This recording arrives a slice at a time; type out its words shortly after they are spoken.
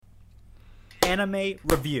anime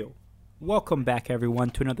review. Welcome back,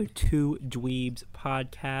 everyone, to another Two Dweebs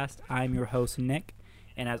podcast. I'm your host, Nick,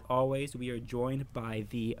 and as always, we are joined by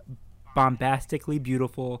the bombastically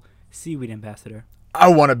beautiful Seaweed Ambassador. I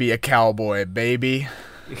want to be a cowboy, baby.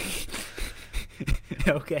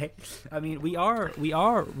 Okay, I mean we are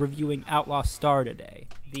reviewing Outlaw Star today.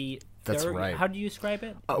 That's right. How do you describe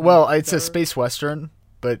it? Well, it's a space western,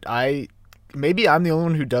 but maybe I'm the only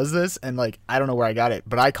one who does this, and I don't know where I got it,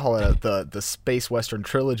 but I call it the space western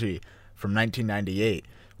trilogy from 1998,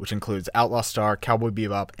 which includes Outlaw Star, Cowboy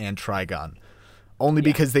Bebop, and Trigun. Only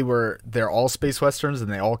because they're all space westerns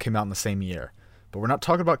and they all came out in the same year. But we're not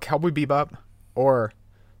talking about Cowboy Bebop or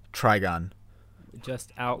Trigun.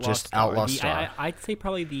 Just Outlaw Star. I'd say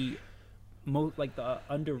probably the most the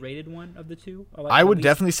underrated one of the two. I would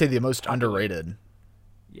definitely say the most underrated.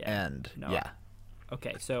 Yeah. Yeah.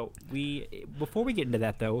 Okay, so before we get into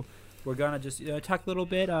that though, we're gonna just talk a little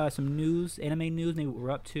bit some news, anime news, maybe what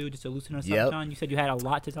we're up to, just to loosen us up. John, you said you had a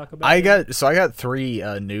lot to talk about. I got three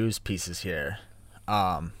news pieces here.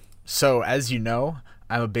 So as you know,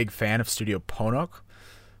 I'm a big fan of Studio Ponok.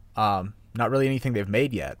 Not really anything they've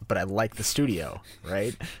made yet, but I like the studio,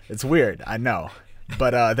 right? It's weird, I know.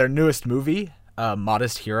 But their newest movie,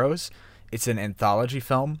 Modest Heroes, it's an anthology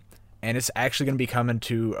film, and it's actually going to be coming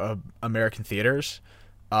to American theaters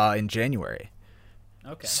in January.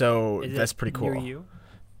 Okay. So that's pretty cool. Near you?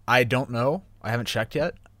 I don't know. I haven't checked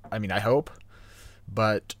yet. I mean, I hope.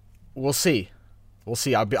 But we'll see. We'll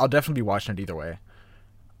see. I'll definitely be watching it either way.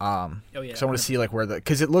 So I want to see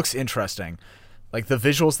because it looks interesting. The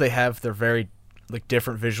visuals they have, they're very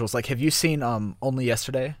different visuals. Have you seen Only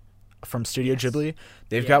Yesterday from Studio Ghibli?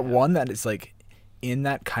 They've got one that is in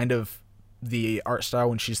that kind of the art style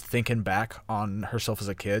when she's thinking back on herself as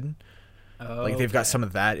a kid. They've got some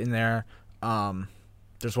of that in there.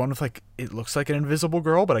 There's one with it looks like an invisible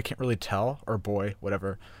girl, but I can't really tell, or boy,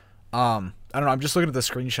 whatever. I don't know. I'm just looking at the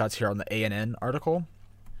screenshots here on the ANN article,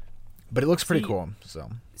 but it looks pretty cool.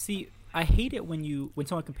 So I hate it when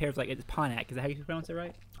someone compares it's Ponak. Is that how you pronounce it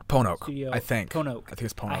right? Ponok. Studio, I think. Ponok. I think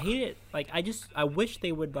it's Ponok. I hate it. I wish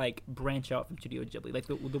they would branch out from Studio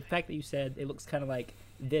Ghibli. The fact that you said it looks kind of like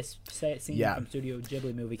this scene from Studio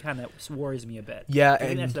Ghibli movie kind of worries me a bit. Yeah, I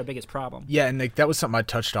think that's their biggest problem. Yeah, and that was something I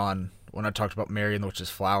touched on when I talked about Mary and the Witch's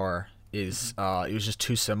Flower. Is it was just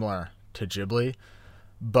too similar to Ghibli,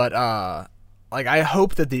 but I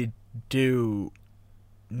hope that they do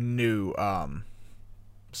new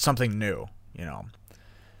something new,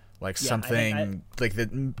 something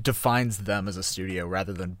that defines them as a studio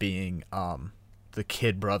rather than being the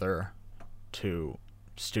kid brother to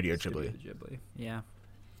Studio Ghibli. Yeah.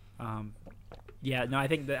 No, I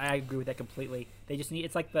think that I agree with that completely. They just need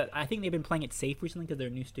I think they've been playing it safe recently because they're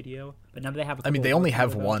a new studio, but now they have. They only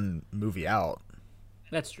have one movie out.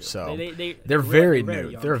 That's true. So they're very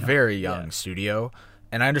new. They're a very young studio.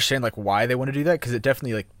 And I understand why they want to do that, because it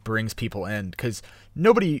definitely brings people in. Because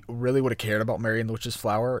nobody really would have cared about Mary and the Witch's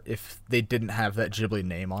Flower if they didn't have that Ghibli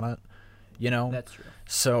name on it. That's true.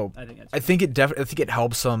 So I think it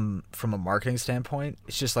helps them from a marketing standpoint.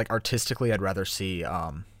 It's just artistically, I'd rather see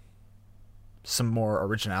some more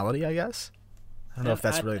originality, I guess. I don't know if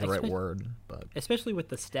that's really the right word, but especially with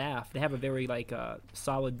the staff, they have a very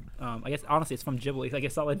solid. I guess honestly, it's from Ghibli. A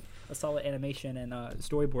solid animation and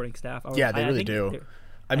storyboarding staff. Yeah, they really do.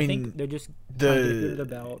 I think they're just trying to get the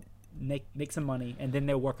belt, make some money, and then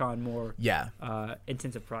they'll work on more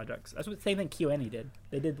intensive projects. That's what the same thing KyoAni did.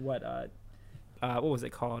 They did what was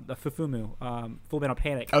it called? The Fufumu, Full Metal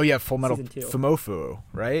Panic. Oh yeah, Full Metal Fumofu,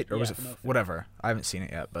 right? Or was it Fumofu. Whatever? I haven't seen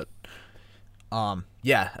it yet, but I'd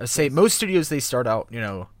say most studios, they start out,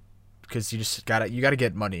 because you gotta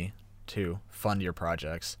get money to fund your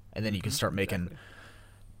projects, and then you can start making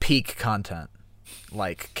peak content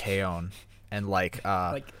like K-On! And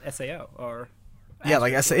SAO or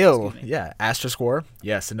SAO, Asterisk War,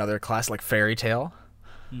 yes, another classic Fairy Tale.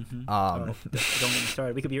 Don't get me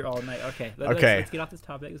started. We could be here all night. Okay, let's get off this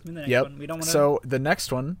topic. Let's move to the next one. We don't want to. So the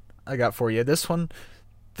next one I got for you. This one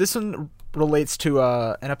relates to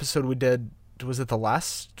an episode we did. Was it the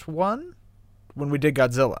last one when we did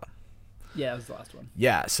Godzilla? Yeah, it was the last one.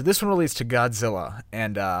 Yeah, so this one relates to Godzilla,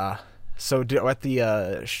 and so at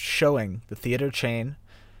the showing, the theater chain,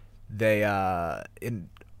 they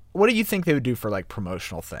what do you think they would do for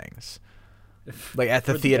promotional things, at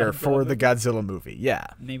the theater for the Godzilla movie? Yeah,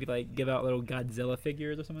 maybe give out little Godzilla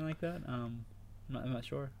figures or something like that. I'm not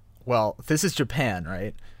sure. Well, this is Japan,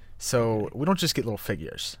 right? So we don't just get little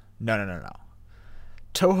figures. No.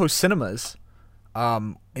 Toho Cinemas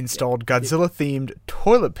installed Godzilla-themed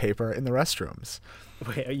toilet paper in the restrooms.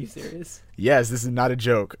 Wait, are you serious? Yes, this is not a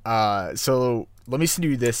joke. So let me send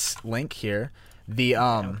you this link here.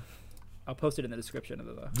 I'll post it in the description of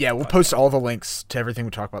the. Yeah, we'll post all the links to everything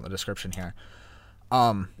we talk about in the description here.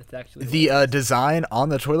 It's actually the design on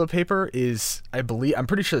the toilet paper is, I'm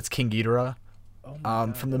pretty sure it's King Ghidorah.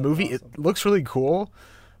 God, from the movie. Awesome. It looks really cool,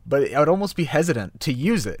 but I would almost be hesitant to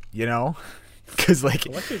use it, you know, because like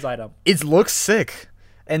collector's item. It looks sick,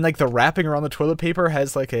 and like the wrapping around the toilet paper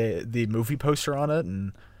has like the movie poster on it,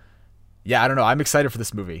 and yeah, I don't know. I'm excited for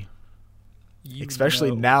this movie,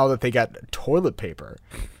 especially now that they got toilet paper.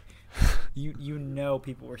 You know,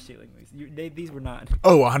 people were stealing these. These were not.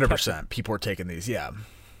 Oh, 100%. People were taking these. Yeah.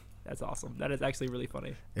 That's awesome. That is actually really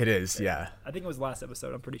funny. It is. Yeah. I think it was last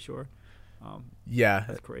episode. I'm pretty sure. Yeah.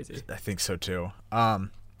 That's crazy. I think so too.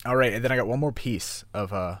 All right, and then I got one more piece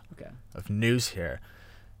of news here,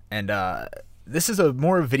 and this is a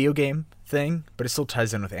more video game thing, but it still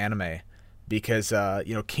ties in with anime, because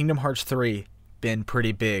Kingdom Hearts 3 been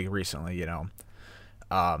pretty big recently,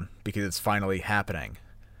 because it's finally happening.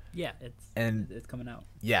 Yeah, it's coming out.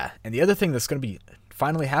 Yeah, and the other thing that's going to be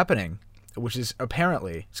finally happening, which is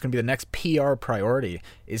apparently it's going to be the next PR priority,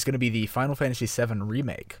 is going to be the Final Fantasy VII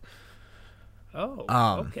remake. Oh,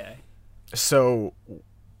 okay. So,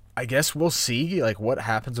 I guess we'll see like what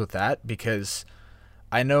happens with that, because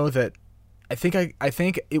I know that I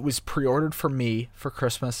think it was pre-ordered for me for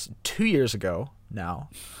Christmas 2 years ago now.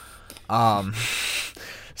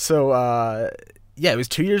 So yeah, it was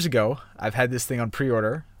 2 years ago. I've had this thing on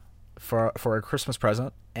pre-order for a Christmas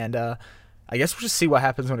present, and I guess we'll just see what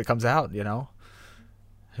happens when it comes out. I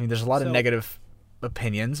mean, there's a lot of negative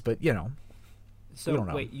opinions, but So we don't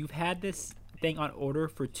know. Wait, you've had this thing on order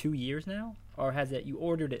for 2 years now, or has it? You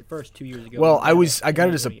ordered it first 2 years ago? Well, I got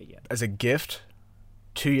it as a gift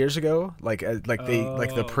 2 years ago,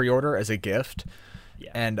 the pre-order as a gift.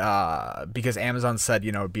 Yeah. And because Amazon said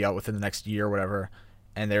it'd be out within the next year or whatever,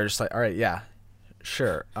 and they're just like, all right, yeah,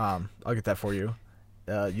 sure, I'll get that for you.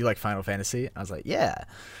 You like Final Fantasy? I was like, yeah.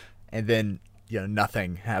 And then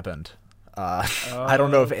nothing happened. I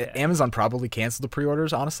don't know if Amazon probably canceled the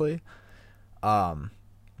pre-orders, honestly.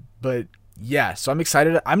 But yeah, so I'm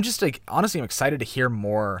excited. I'm just like, honestly, I'm excited to hear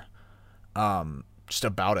more just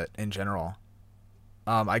about it in general.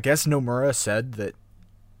 I guess Nomura said that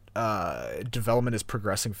development is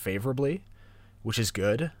progressing favorably, which is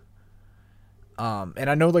good. And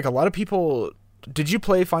I know like a lot of people. Did you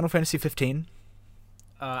play Final Fantasy 15?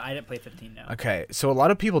 I didn't play 15, no. Okay, so a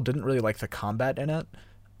lot of people didn't really like the combat in it,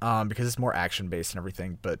 because it's more action based and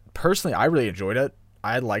everything. But personally, I really enjoyed it.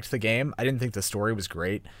 I liked the game. I didn't think the story was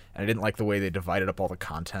great, and I didn't like the way they divided up all the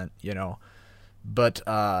content, But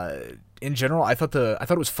in general, I thought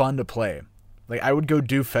it was fun to play. Like, I would go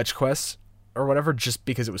do fetch quests or whatever just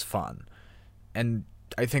because it was fun, and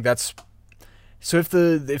I think that's. So if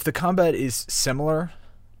the combat is similar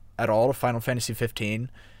at all to Final Fantasy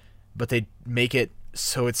 15, but they make it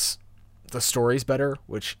so the story's better,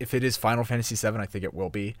 which if it is Final Fantasy 7, I think it will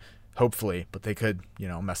be, hopefully, but they could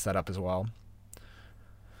mess that up as well.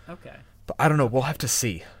 Okay. But I don't know. We'll have to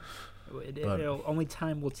see. Only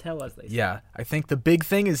time will tell, as they say. Yeah, I think the big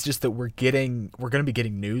thing is just that we're going to be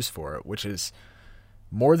getting news for it, which is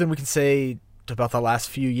more than we can say about the last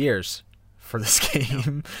few years for this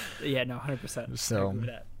game. No. Yeah, no, 100%. So, I agree with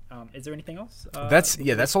that. Is there anything else?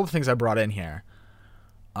 That's all the things I brought in here.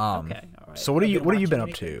 Okay, all right. So what have you been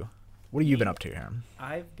up to? What have you been up to here?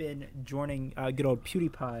 I've been joining good old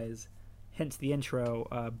PewDiePie's, hence the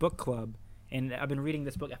intro, book club. And I've been reading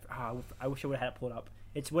this book. I wish I would have had it pulled up.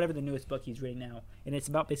 It's whatever the newest book he's reading now, and it's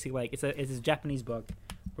about basically like it's a Japanese book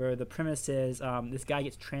where the premise is this guy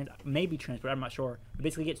gets maybe transported, I'm not sure, but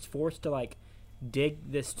basically gets forced to like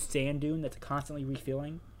dig this sand dune that's constantly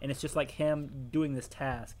refilling, and it's just like him doing this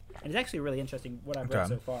task. And it's actually really interesting what I've read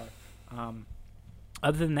so far.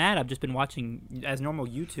 Other than that, I've just been watching as normal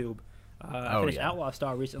YouTube. I finished Outlaw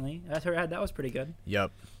Star recently. I heard that was pretty good.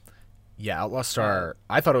 Yep. Yeah, Outlaw Star,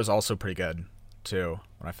 I thought it was also pretty good, too,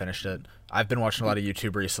 when I finished it. I've been watching a lot of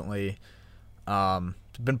YouTube recently.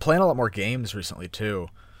 Been playing a lot more games recently, too.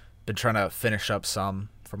 Been trying to finish up some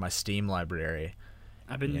for my Steam library.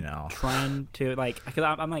 I've been trying to, because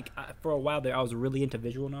I'm like, for a while there, I was really into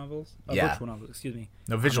visual novels. Virtual novels, excuse me.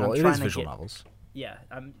 No, visual. It is visual novels. Yeah,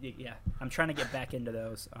 I'm trying to get back into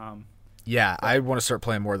those. Yeah, I want to start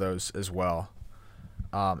playing more of those as well.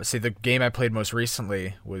 See, the game I played most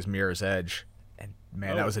recently was Mirror's Edge, and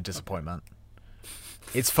man, that was a disappointment.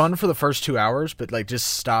 Okay. It's fun for the first 2 hours, but just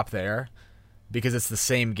stop there, because it's the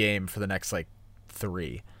same game for the next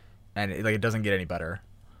 3, and it doesn't get any better.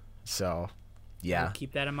 So, yeah. I'll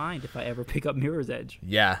keep that in mind if I ever pick up Mirror's Edge.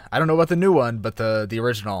 Yeah, I don't know about the new one, but the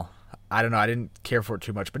original, I don't know. I didn't care for it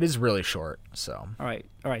too much, but it's really short. So. All right,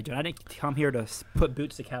 John. I didn't come here to put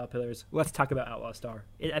boots to caterpillars. Let's talk about Outlaw Star.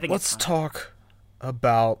 Let's talk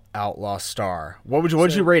about Outlaw Star. What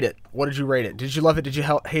did you rate it? What did you rate it? Did you love it? Did you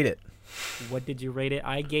hate it? What did you rate it?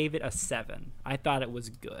 I gave it a 7. I thought it was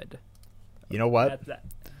good. You know what?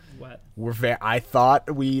 What? I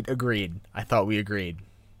thought we agreed.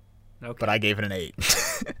 Okay. But I gave it an 8.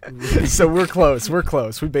 So we're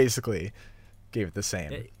close. We basically gave it the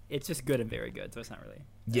same. It's just good and very good, so it's not really.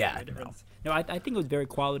 Yeah. No, I think it was very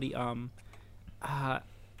quality. I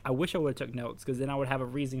wish I would have took notes because then I would have a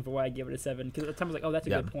reason for why I gave it a 7. Because at the time I was like, oh, that's a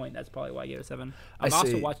good point. That's probably why I gave it a 7. I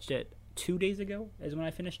also watched it 2 days ago is when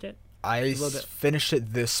I finished it. I finished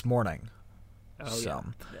it this morning. Oh, so.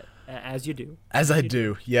 Yeah. As you do. As I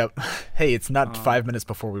do. Yep. Hey, it's not 5 minutes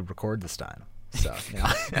before we record this time. So,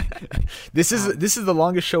 this is the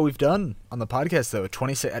longest show we've done on the podcast though,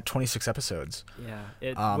 26 episodes.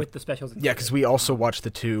 Yeah, with the specials. Yeah, because we also watched the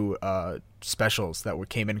 2 specials that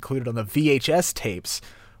came included on the VHS tapes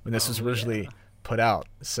when this was originally put out.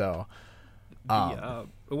 So,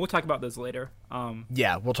 we'll talk about those later.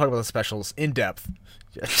 Yeah, we'll talk about the specials in depth.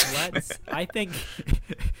 Let's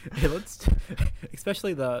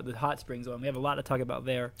especially the Hot Springs one. We have a lot to talk about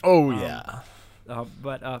there. Oh yeah.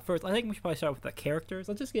 But first, I think we should probably start with the characters.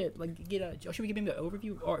 Let's just should we give him the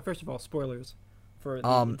overview? Or first of all, spoilers for the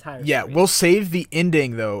entire series. We'll save the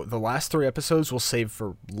ending though. The last 3 episodes we'll save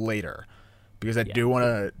for later because I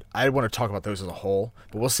want to talk about those as a whole,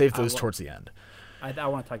 but we'll save those towards the end. I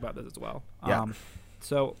want to talk about those as well. Yeah.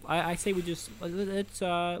 So I say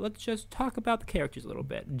let's just talk about the characters a little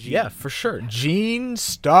bit. Gene. Yeah, for sure. Gene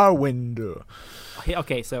Starwinder.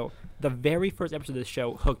 Okay, so the very first episode of this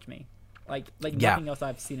show hooked me. Like nothing else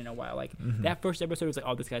I've seen in a while. Like that first episode was like,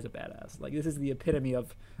 oh, this guy's a badass. Like this is the epitome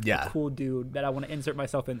of a cool dude that I want to insert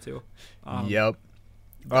myself into. Yep.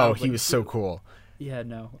 Oh, he was so cool. Yeah,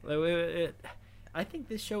 no. I think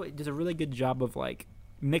this show does a really good job of like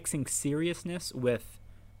mixing seriousness with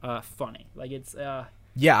funny. Like it's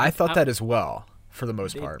I thought that as well for the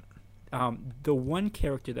most part. The one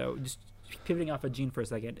character though, just pivoting off of Gene for a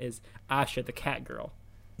second, is Asha, the cat girl.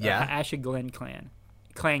 Yeah. Asha Glenn Clan.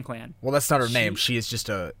 Well, that's not her name. She is just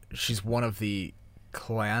she's one of the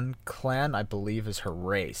clan, I believe is her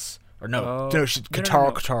race. Or no, she's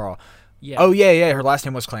Katara. Yeah. Oh yeah, her last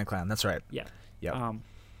name was Clan. That's right. Yeah. Yeah.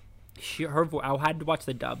 Her voice, I had to watch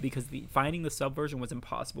the dub because finding the sub version was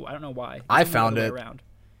impossible. I don't know why. I found it.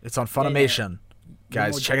 It's on Funimation.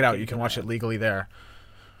 Guys, check it out. You can watch it legally there.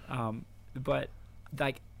 But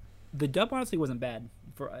like the dub honestly wasn't bad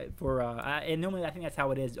and normally I think that's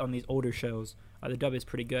how it is on these older shows. The dub is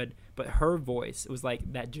pretty good, but her voice, it was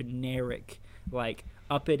like that generic, like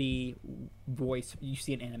uppity voice you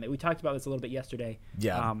see in anime. We talked about this a little bit yesterday.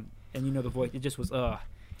 Yeah. And the voice, it just was that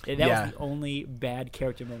was the only bad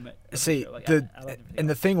character moment. See,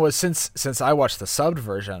 the thing was since I watched the subbed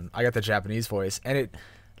version, I got the Japanese voice, and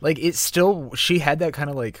she had that kind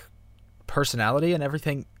of like personality and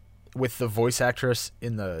everything with the voice actress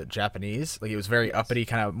in the Japanese. Like it was very uppity,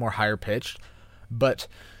 kind of more higher pitched, but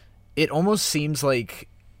it almost seems like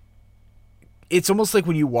it's almost like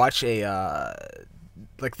when you watch a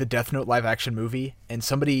like the Death Note live action movie and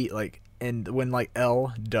somebody and when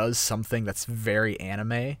L does something that's very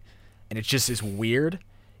anime and it just is weird.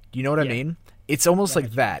 You know what I mean? It's almost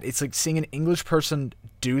like that. It's like seeing an English person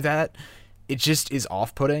do that. It just is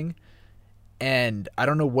off-putting, and I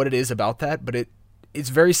don't know what it is about that, but it's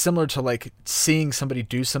very similar to like seeing somebody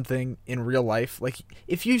do something in real life. Like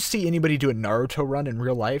if you see anybody do a Naruto run in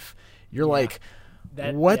real life, you're like,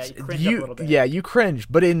 what? You cringe.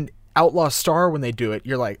 But in Outlaw Star, when they do it,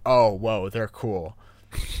 you're like, oh, whoa, they're cool.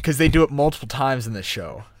 Because they do it multiple times in this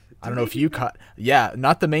show. I don't know if you caught. Yeah,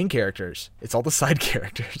 not the main characters. It's all the side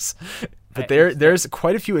characters. But there's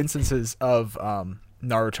quite a few instances of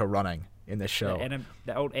Naruto running in this show.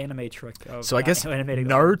 The old anime trick. So I guess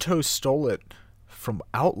Naruto stole it from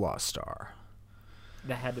Outlaw Star.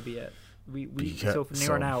 That had to be it. So from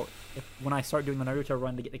there on out, when I start doing the Naruto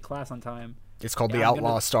run to get to class on time, it's called the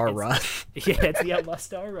Outlaw Star run. Yeah, it's the Outlaw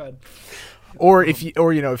Star run. Or if you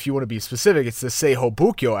want to be specific, it's the Seiho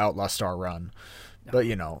Bukyo Outlaw Star run. But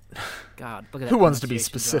God, look at that. Who wants to be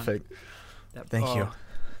specific? Thank you.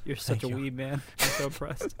 You're such a weeb, man. I'm so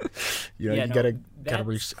impressed. You gotta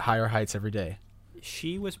reach higher heights every day.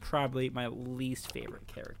 She was probably my least favorite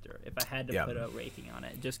character if I had to put a ranking on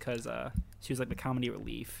it, just because she was like the comedy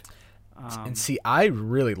relief. And see, I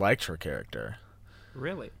really liked her character.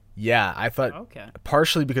 Really? Yeah, I thought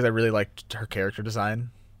partially because I really liked her character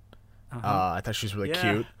design. I thought she was really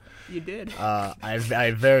cute. You did. I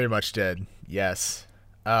very much did. Yes.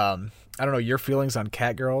 I don't know your feelings on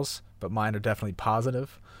cat girls, but mine are definitely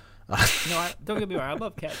positive. No, don't get me wrong. I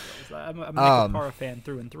love catgirls. I'm a Nekopara fan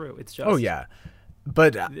through and through. It's just. Oh yeah,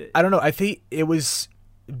 but I don't know. I think it was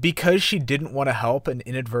because she didn't want to help and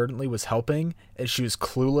inadvertently was helping, and she was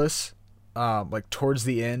clueless. Like towards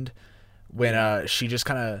the end, when she just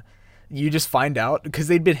kind of, you just find out because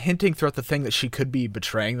they'd been hinting throughout the thing that she could be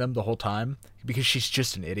betraying them the whole time because she's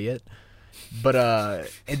just an idiot. But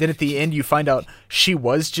and then at the end you find out she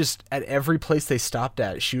was just at every place they stopped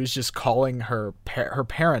at. She was just calling her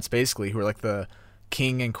parents basically, who were like the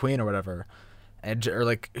king and queen or whatever, or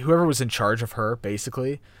like whoever was in charge of her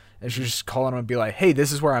basically. And she was just calling them and be like, "Hey,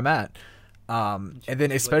 this is where I'm at." And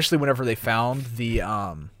then especially whenever they found the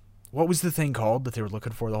what was the thing called that they were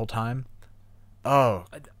looking for the whole time? Oh,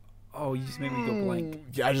 you just made me go blank.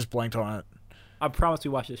 Yeah, I just blanked on it. I promise we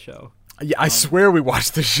watched this show. Yeah, I swear we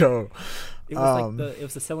watched the show. It was it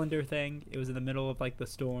was the cylinder thing. It was in the middle of like the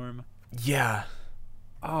storm. Yeah.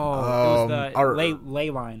 Oh, it was the ley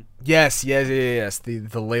line. Yes.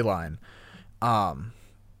 The ley line.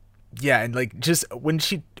 Yeah, and like just when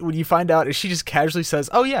you find out, she just casually says,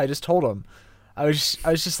 "Oh yeah, I just told him." I was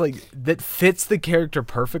just like, that fits the character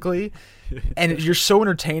perfectly, and you're so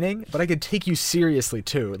entertaining, but I could take you seriously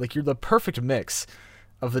too. Like you're the perfect mix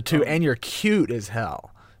of the two, and you're cute as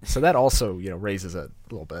hell. So that also, raises it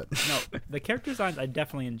a little bit. No, the character designs I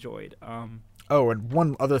definitely enjoyed. Oh, and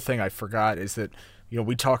one other thing I forgot is that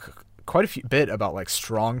we talk quite a bit about like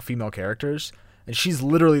strong female characters, and she's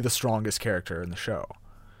literally the strongest character in the show,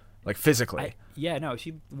 like physically.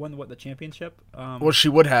 She won the championship. Well, she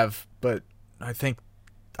would have, but I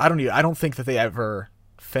don't think that they ever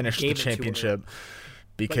finished the championship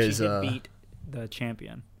because she did beat the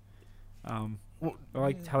champion. I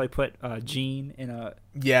like how they put Jean in a.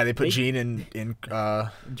 Yeah, they put Jean in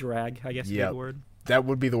drag. I guess would be the word. That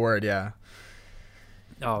would be the word. Yeah.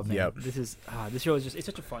 Oh man, yep. This show is it's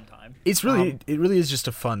such a fun time. It's really it really is just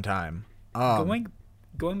a fun time.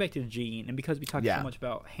 Going back to Jean, and because we talked so much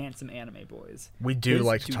about handsome anime boys, we do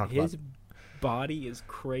like to talk about his body is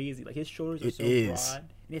crazy. Like his shoulders are so broad, and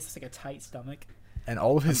he has like a tight stomach, and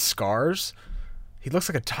all of his scars. He looks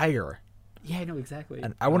like a tiger. Yeah, I know exactly.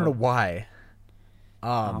 And I want to know why.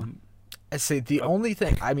 I say the only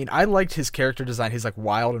thing. I mean, I liked his character design. His like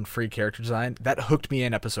wild and free character design that hooked me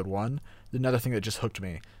in episode 1. Another thing that just hooked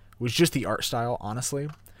me was just the art style, honestly.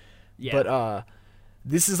 Yeah. But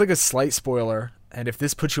this is like a slight spoiler, and if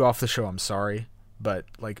this puts you off the show, I'm sorry. But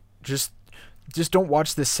like, just don't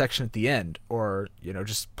watch this section at the end, or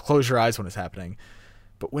just close your eyes when it's happening.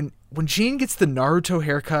 But when Jean gets the Naruto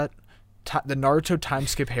haircut, the Naruto time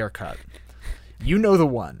skip haircut, the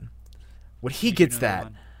one. When he gets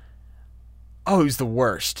that, oh, he's the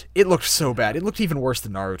worst. It looked so bad. It looked even worse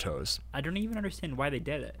than Naruto's. I don't even understand why they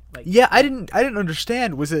did it. Like, yeah, I didn't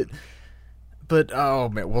understand. Was it? But oh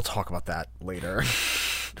man, we'll talk about that later.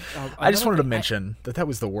 I just wanted to mention that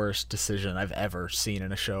was the worst decision I've ever seen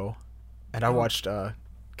in a show, and I watched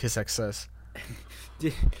Kiss XS.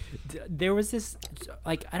 There was this,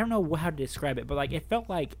 like, I don't know how to describe it, but like it felt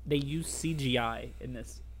like they used CGI in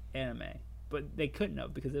this anime, but they couldn't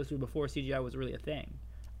have because this was before CGI was really a thing.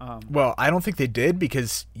 Well, I don't think they did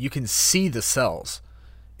because you can see the cells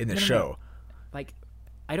in the show. Like,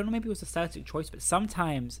 I don't know, maybe it was a stylistic choice, but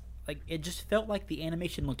sometimes like it just felt like the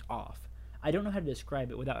animation looked off. I don't know how to describe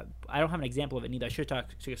it without. I don't have an example of it neither. I should have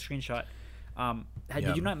took a screenshot.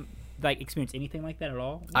 Did you not like experience anything like that at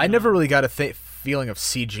all? I never really got a feeling of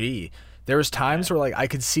CG. There was times where like I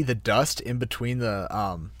could see the dust in between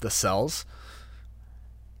the cells,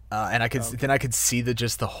 and I could see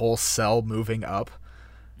the whole cell moving up.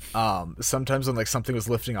 Sometimes when like something was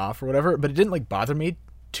lifting off or whatever, but it didn't like bother me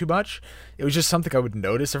too much. It was just something I would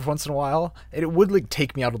notice every once in a while, and it would like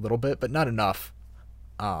take me out a little bit, but not enough.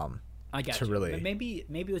 I got you. Really. Maybe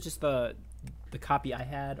it was just the copy I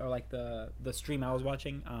had, or like the stream I was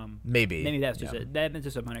watching. Maybe that's just it. That's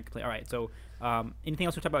just a minor complaint. All right. So, anything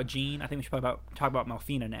else to talk about Jean? I think we should probably talk about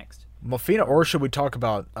Melfina next. Melfina, or should we talk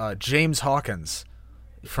about James Hawkins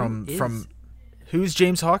from who's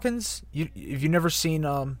James Hawkins? Have you never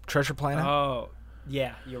seen Treasure Planet? Oh,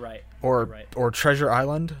 yeah, you're right. Or Treasure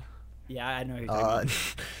Island? Yeah, I know who you're talking about.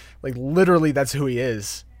 Like literally, that's who he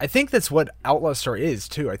is. I think that's what Outlaw Star is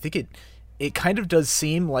too. I think it kind of does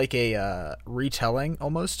seem like a retelling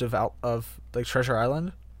almost of like Treasure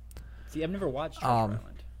Island. See, I've never watched Treasure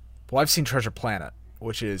Island. Well, I've seen Treasure Planet,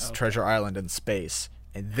 which is Treasure Island in space,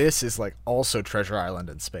 and this is like also Treasure Island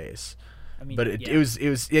in space. I mean, but it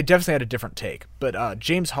definitely had a different take. But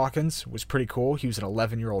James Hawkins was pretty cool. He was an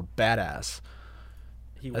 11-year-old badass.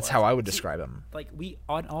 That's how I would describe him. Like we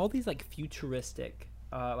on all these like futuristic.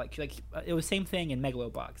 Like it was the same thing in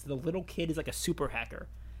Megalobox. The little kid is like a super hacker,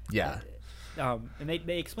 Yeah. And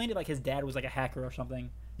they explained it like his dad was like a hacker or something.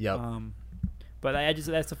 Yep. But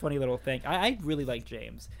that's a funny little thing. I really like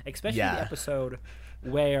James, especially the episode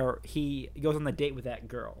where he goes on the date with that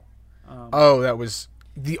girl. That was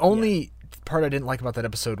the only part I didn't like about that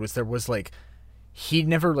episode was there was like he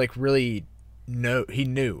never like really he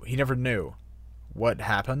never knew what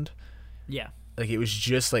happened. Yeah. Like it was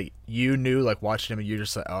just like you knew like watching him and you're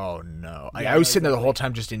just like, oh no. I was sitting there the whole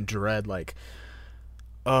time just in dread like,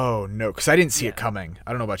 oh no, because I didn't see it coming.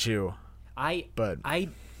 I don't know about you.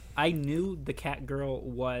 I knew the cat girl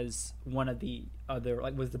was one of the other,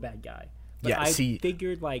 like, was the bad guy. But I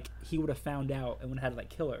figured, like, he would have found out and would have had to, like,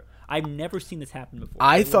 kill her. I've never seen this happen before.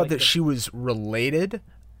 I thought that she was related,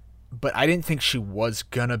 but I didn't think she was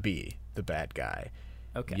gonna be the bad guy.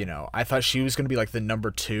 Okay. You know, I thought she was gonna be, like, the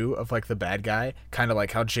number 2 of, like, the bad guy. Kind of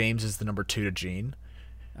like how James is the number 2 to Gene.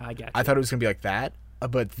 I got you. I thought it was gonna be like that.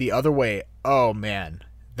 But the other way, oh, man,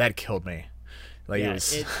 that killed me. Like, it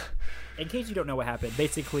was... In case you don't know what happened,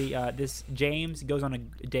 basically, this James goes on a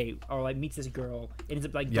date or like meets this girl, ends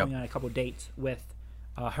up like going on a couple of dates with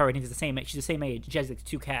her, and she's the same age. She has like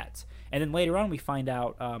 2 cats, and then later on we find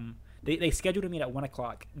out they scheduled to meet at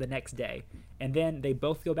 1:00 the next day, and then they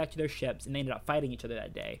both go back to their ships, and they ended up fighting each other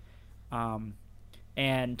that day,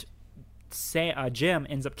 and Jim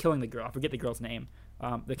ends up killing the girl. I forget the girl's name,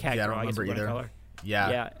 the cat girl. I don't remember either. Call her.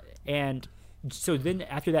 Yeah, and. So then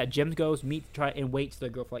after that, Jim goes, try and waits for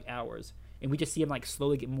the girl for like hours. And we just see him like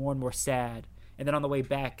slowly get more and more sad. And then on the way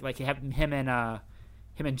back, like him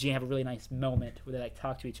and Gene have a really nice moment where they like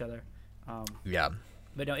talk to each other.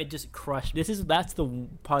 But no, it just crushed. That's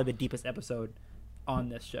probably the deepest episode on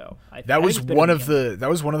this show. That was one of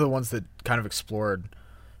the ones that kind of explored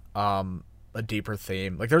a deeper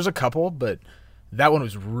theme. Like there's a couple, but that one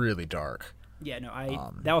was really dark. Yeah, no,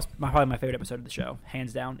 that was probably my favorite episode of the show,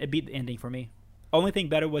 hands down. It beat the ending for me. Only thing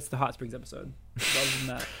better was the Hot Springs episode. Other than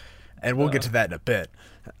that, and we'll get to that in a bit.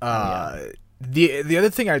 The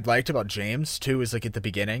other thing I liked about James too is like at the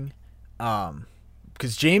beginning,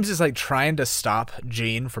 because James is like trying to stop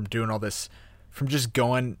Gene from doing all this, from just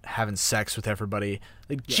going having sex with everybody.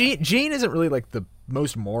 Like Gene isn't really like the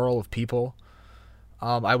most moral of people.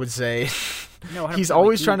 I would say, no, he's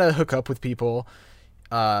always trying to hook up with people.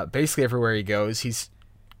 Basically everywhere he goes, he's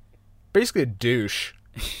basically a douche,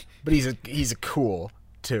 but he's a cool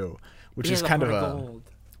too, which is kind of gold.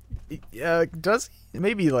 Does he?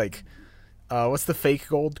 Maybe like what's the fake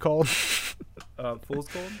gold called? Fool's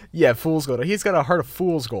gold. Yeah, fool's gold. He's got a heart of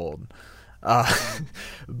fool's gold.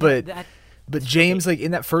 But James, like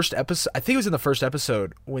in that first episode, I think it was in the first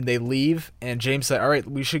episode when they leave, and James said, "All right,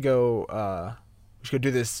 we should go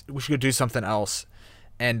do this. We should go do something else."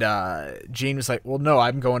 And Gene was like, "Well, no,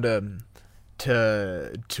 I'm going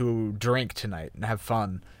to drink tonight and have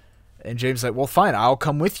fun." And James was like, "Well, fine, I'll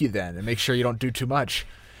come with you then and make sure you don't do too much."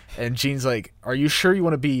 And Gene's like, "Are you sure you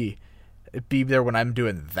want to be there when I'm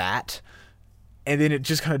doing that?" And then it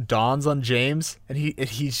just kind of dawns on James, and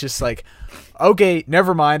he's just like, "Okay,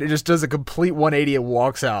 never mind." It just does a complete 180 and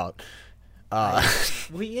walks out. Well,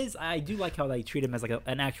 he is. I do like how they treat him as like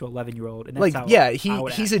an actual 11-year-old. And that's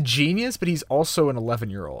he's a genius, but he's also an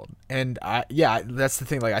 11-year-old. And that's the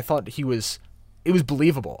thing. Like I thought it was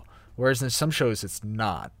believable, whereas in some shows it's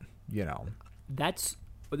not. You know. That's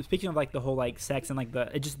speaking of like the whole like sex and like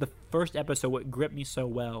the first episode. What gripped me so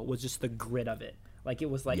well was just the grit of it. Like it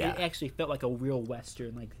was like it actually felt like a real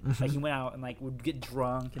Western. Like like he went out and like would get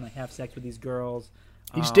drunk and like have sex with these girls.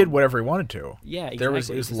 He just did whatever he wanted to. Yeah,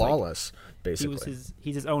 exactly. It was lawless, like, basically.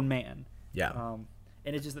 He's his own man. Yeah.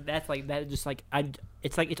 And it's just it's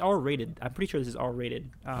like R rated. I'm pretty sure this is R rated.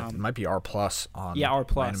 It might be R plus on R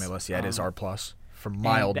plus anime list. Yeah, it is R plus for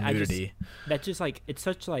mild nudity. That's just like it's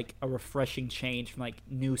such like a refreshing change from like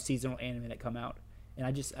new seasonal anime that come out, and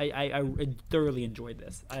I thoroughly enjoyed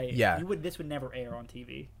this. This would never air on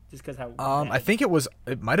TV just because how. I think it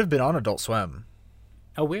might have been on Adult Swim.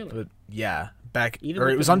 Oh really? But, yeah.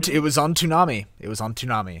 It was on Toonami. It was on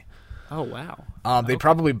Toonami. Oh wow. They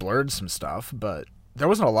probably blurred some stuff, but there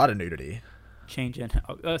wasn't a lot of nudity.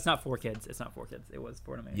 It's not for kids. It was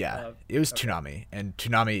for anime. Yeah, it was Toonami, and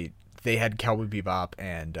Toonami they had Cowboy Bebop,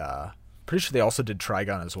 and pretty sure they also did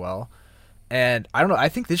Trigun as well. And I don't know. I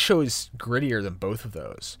think this show is grittier than both of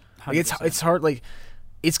those. Like, it's hard. Like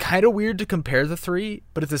it's kind of weird to compare the three,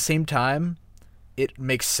 but at the same time, it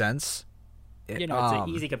makes sense. It's an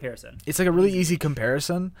easy comparison. It's like a really easy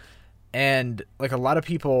comparison, and like a lot of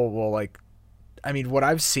people will like. I mean, what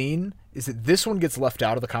I've seen is that this one gets left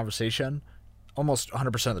out of the conversation almost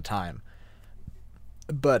 100% of the time.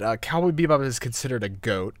 But Cowboy Bebop is considered a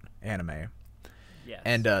GOAT anime. Yes.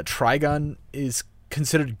 And Trigun is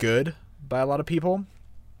considered good by a lot of people.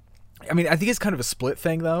 I mean, I think it's kind of a split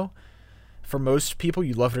thing though. For most people,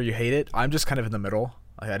 you love it or you hate it. I'm just kind of in the middle.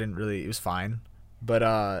 Like, I didn't really. It was fine, but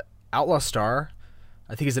Outlaw Star,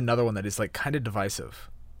 I think, is another one that is like kind of divisive.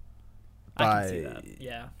 I can see that.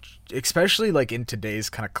 Yeah. Especially like in today's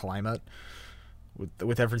kind of climate,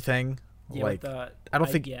 with everything. Yeah, like I don't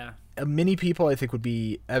think many people I think would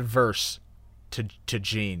be adverse to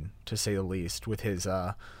Gene, to say the least, with his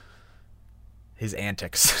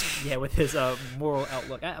antics. Yeah, with his moral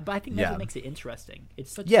outlook. But I think that's what makes it interesting.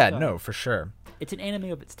 It's such no, for sure. It's an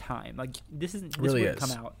anime of its time. Like this really wouldn't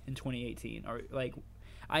come out in 2018, or like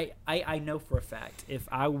I know for a fact if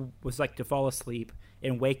I was like to fall asleep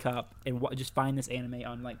and wake up and just find this anime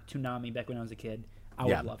on like Toonami back when I was a kid, I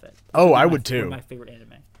would love it. I would too. One of my favorite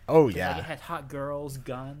anime. Oh yeah. Like, it had hot girls,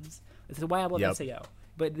 guns. This is why I love SAO.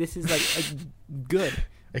 But this is like good.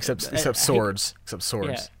 Except swords.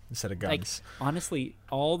 Instead of guns. Like, honestly,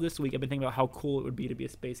 all this week I've been thinking about how cool it would be to be a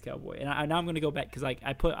space cowboy, and now I'm going to go back because like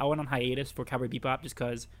I went on hiatus for Cowboy Bebop just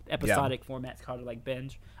because the episodic format's called like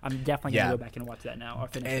binge. I'm definitely going to go back and watch that now or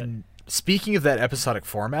finish it. And speaking of that episodic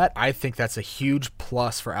format, I think that's a huge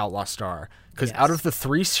plus for Outlaw Star because out of the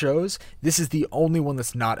 3 shows, this is the only one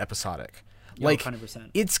that's not episodic. Like 100%.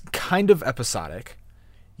 It's kind of episodic.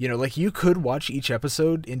 You know, like you could watch each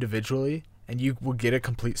episode individually and you will get a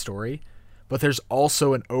complete story, but there's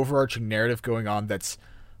also an overarching narrative going on that's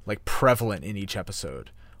like prevalent in each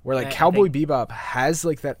episode. Where like Cowboy Bebop has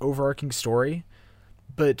like that overarching story,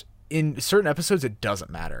 but in certain episodes it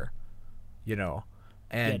doesn't matter. You know.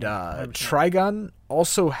 And Trigun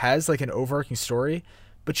also has like an overarching story,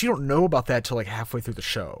 but you don't know about that till like halfway through the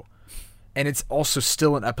show. And it's also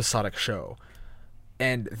still an episodic show.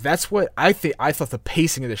 And that's what I think. I thought the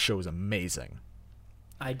pacing of this show was amazing.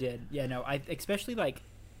 I did. Yeah, no, especially like,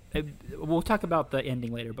 we'll talk about the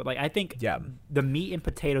ending later, but like I think the meat and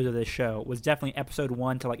potatoes of this show was definitely episode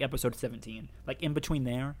 1 to like episode 17. Like in between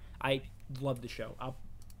there, I loved the show.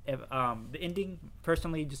 The ending,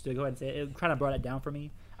 personally, just to go ahead and say it kind of brought it down for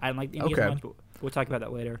me. I didn't like the ending as much, but we'll talk about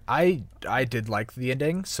that later. I did like the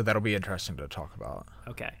ending, so that'll be interesting to talk about.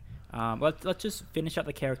 Okay. Let's just finish out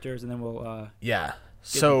the characters and then we'll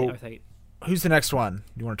So who's the next one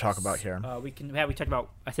you want to talk about here? We talked about,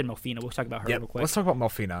 I said Melfina. We'll talk about her real quick. Let's talk about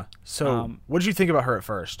Melfina. So what did you think about her at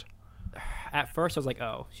first? At first I was like,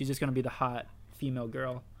 oh, she's just going to be the hot female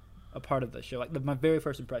girl, a part of the show. Like my very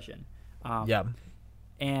first impression.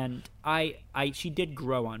 And she did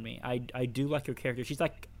grow on me. I do like her character. She's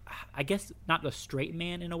like, I guess not the straight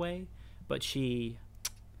man in a way, but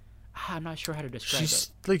I'm not sure how to describe it.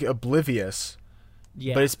 She's like oblivious.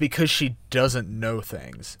 Yeah. But it's because she doesn't know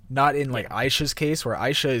things. Not in like Aisha's case, where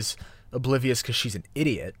Aisha is oblivious because she's an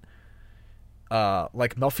idiot.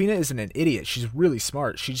 Like Melfina isn't an idiot. She's really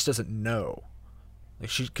smart. She just doesn't know. Like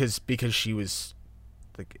because she was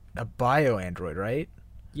like a bio android, right?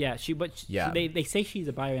 Yeah, they say she's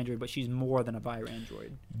a bio android, but she's more than a bio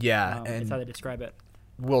android. Yeah, and that's how they describe it.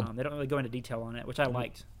 They don't really go into detail on it, which I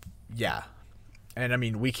liked. Yeah, and I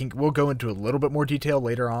mean we'll go into a little bit more detail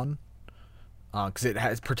later on, because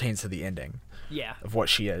it pertains to the ending. Yeah. Of what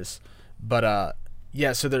she is, but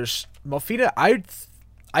so there's Melfina. I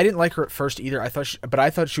didn't like her at first either. I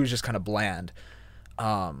thought she was just kind of bland.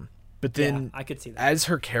 But then, I could see that. As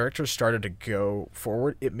her character started to go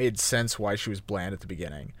forward, it made sense why she was bland at the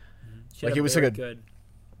beginning. She had a good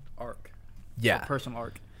arc. Yeah, personal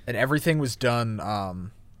arc, and everything was done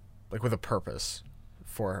like with a purpose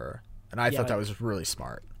for her, and I thought that was really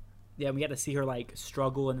smart. Yeah, we got to see her like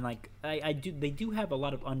struggle, and like they do have a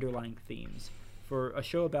lot of underlying themes for a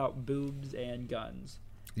show about boobs and guns.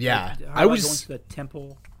 Yeah, like, I was going to the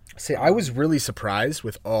temple. See, I was really surprised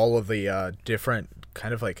with all of the different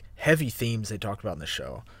kind of like heavy themes they talked about in the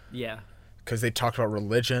show. Yeah. Because they talked about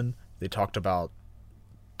religion. They talked about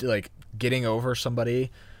like getting over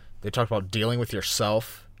somebody. They talked about dealing with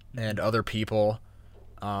yourself and other people.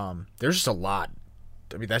 There's just a lot.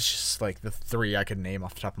 I mean, that's just like the 3 I could name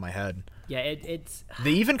off the top of my head. Yeah, it's...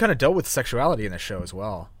 They even kind of dealt with sexuality in the show as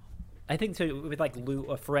well. I think so, with like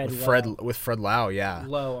Fred Lau, yeah.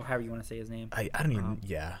 Lowe, or however you want to say his name. I don't even...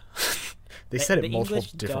 Yeah. They said it multiple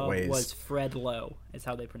English different ways. Was Fred Lowe, is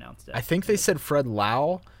how they pronounced it. I think they said Fred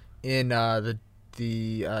Lau in the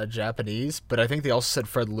Japanese, but I think they also said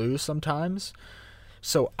Fred Liu sometimes.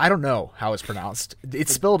 So I don't know how it's pronounced.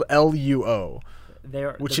 It's spelled Luo,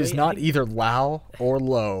 which is not either Lao or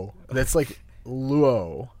Lo. That's like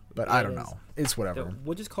Luo, but I don't know. It's whatever.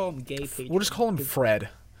 We'll just call him Gay Patriot. We'll just call him Fred.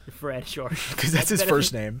 Fred, sure. Because that's his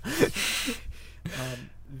first name.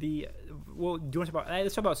 Do you want to talk about?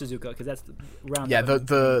 Let's talk about Suzuka because that's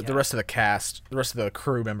the rest of the cast, the rest of the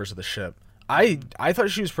crew members of the ship. I thought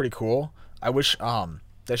she was pretty cool. I wish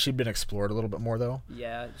that that she'd been explored a little bit more though.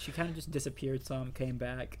 Yeah, she kind of just disappeared some, came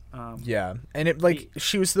back. Yeah, and it like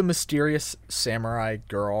she was the mysterious samurai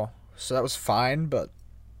girl, so that was fine. But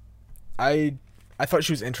I thought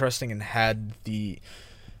she was interesting and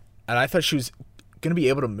I thought she was gonna be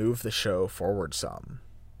able to move the show forward some.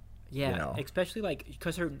 Yeah, especially like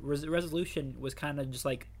because her resolution was kind of just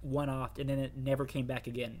like one off, and then it never came back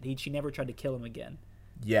again. She never tried to kill him again.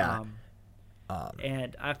 Yeah.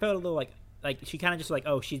 And I felt a little like she kind of just like,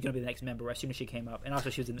 oh, she's gonna be the next member as soon as she came up, and also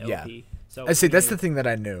she was in the OP. So I say that's the thing that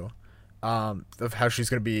I knew of how she's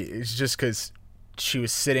gonna be. It's just because she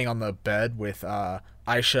was sitting on the bed with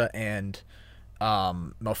Aisha and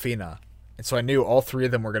Melfina, and so I knew all three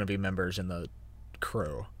of them were gonna be members in the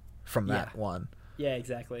crew from that one. Yeah,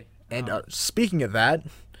 exactly. And speaking of that,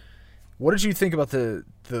 what did you think about the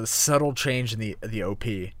subtle change in the OP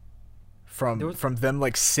from them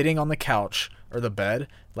like sitting on the couch or the bed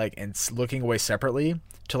like and looking away separately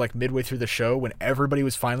to like midway through the show when everybody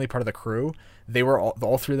was finally part of the crew? They were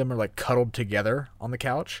all three of them were like cuddled together on the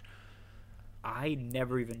couch. I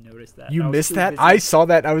never even noticed that. You missed that? I saw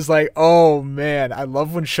that and I was like, oh man, I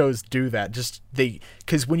love when shows do that.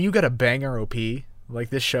 Because when you got a banger OP like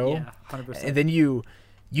this show, yeah, 100%. And then you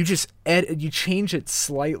just you change it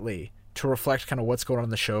slightly to reflect kind of what's going on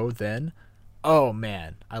in the show. Then, oh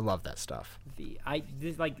man, I love that stuff.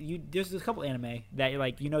 There's a couple anime that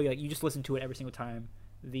you just listen to it every single time.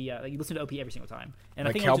 You listen to OP every single time, and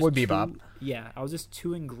like I think Cowboy Bebop. I was just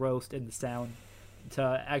too engrossed in the sound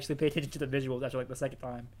to actually pay attention to the visuals after like the second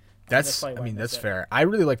time. That's fair. I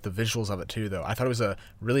really like the visuals of it too, though. I thought it was a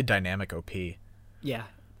really dynamic OP. Yeah.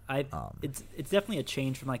 It's definitely a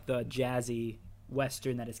change from like the jazzy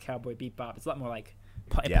western that is Cowboy Bebop. It's a lot more like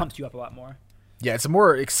it pumps you up a lot more. Yeah, it's a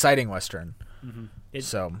more exciting western.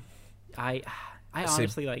 Mm-hmm. I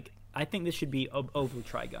honestly I think this should be over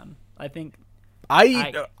Trigun. I think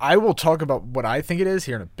I will talk about what I think it is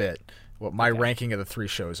here in a bit. What my ranking of the three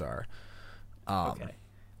shows are. Okay.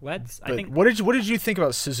 What did you think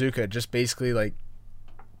about Suzuka? Just basically like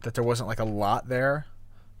that there wasn't like a lot there.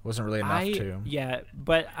 Wasn't really enough to. Yeah,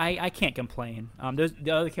 but I can't complain.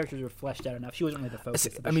 The other characters were fleshed out enough. She wasn't really the focus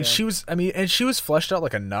of the show. She was fleshed out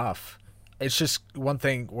like enough. It's just one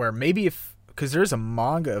thing where maybe because there's a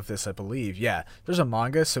manga of this, I believe. Yeah, there's a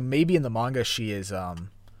manga, so maybe in the manga she is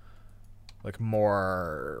like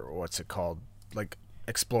more, what's it called, like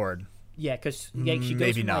explored. Yeah, because she goes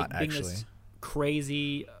maybe from not like, being actually this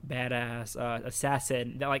crazy badass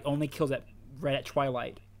assassin that like only kills right at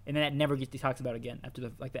twilight. And then that never gets talked about again after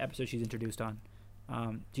the episode she's introduced on.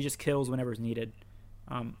 She just kills whenever is needed.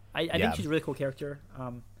 I think she's a really cool character.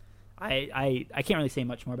 I can't really say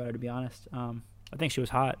much more about her, to be honest. I think she was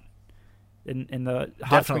hot. In the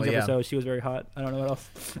Hot Springs episode, she was very hot. I don't know what else.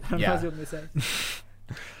 I don't know what else you want me to say.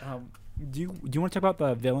 Do you want to talk about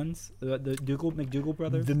the villains, the McDougal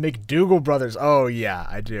brothers? The McDougal brothers. Oh yeah,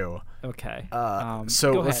 I do. Okay.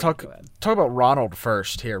 So let's talk about Ronald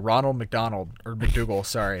first here. Ronald McDonald or McDougal.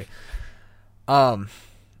 Sorry.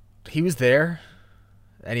 He was there,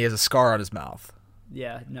 and he has a scar on his mouth.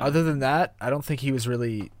 Yeah. No. Other than that, I don't think he was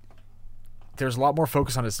really. There's a lot more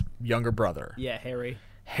focus on his younger brother. Yeah, Harry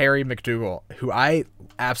McDougal, who I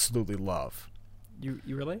absolutely love. You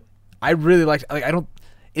really? I really liked. Like I don't.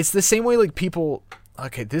 It's the same way like people.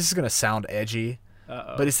 Okay, this is gonna sound edgy,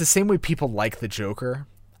 but it's the same way people like the Joker.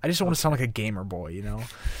 I just don't want to sound like a gamer boy, you know.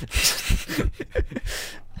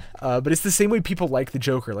 But it's the same way people like the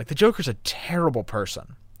Joker. Like the Joker's a terrible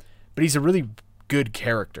person, but he's a really good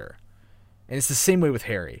character, and it's the same way with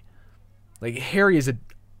Harry. Like Harry is an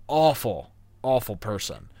awful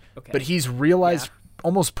person, but he's realized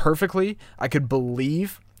almost perfectly. I could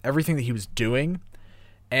believe everything that he was doing,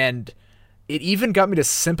 and it even got me to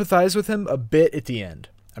sympathize with him a bit at the end.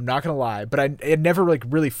 I'm not gonna lie, but I had never like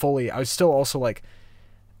really fully. I was still also like,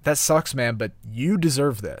 that sucks, man, but you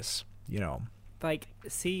deserve this, you know. Like,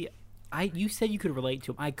 see, you said you could relate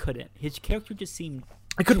to him. I couldn't. His character just seemed.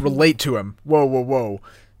 I couldn't relate to him. Whoa.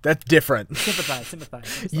 That's different.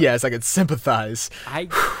 Sympathize. Yes, I could sympathize. I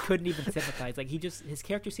couldn't even sympathize. Like his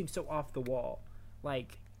character seemed so off the wall.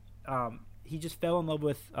 Like, he just fell in love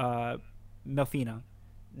with Melfina.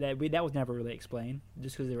 That was never really explained,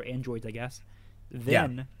 just because they were androids, I guess.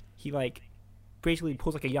 Then he like basically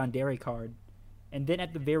pulls like a yandere card, and then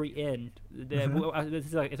at the very end,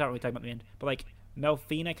 it's not really talking about the end, but like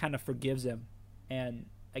Melfina kind of forgives him and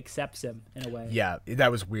accepts him in a way. Yeah,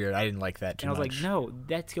 that was weird. I didn't like that too much. And I was like, no,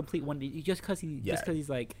 that's complete one. Just because he's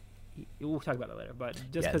like, we'll talk about that later. But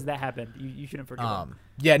just because that happened, you shouldn't forgive him.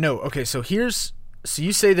 Yeah, no. Okay, so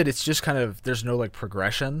you say that it's just kind of there's no like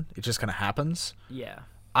progression. It just kind of happens. Yeah.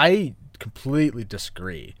 I completely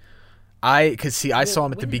disagree. I saw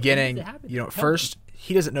him at the beginning. First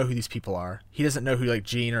he doesn't know who these people are. He doesn't know who like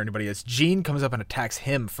Jean or anybody is. Jean comes up and attacks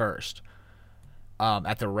him first,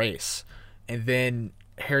 at the race, and then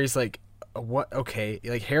Harry's like, "What? Okay."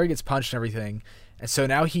 Like Harry gets punched and everything, and so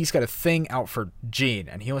now he's got a thing out for Jean,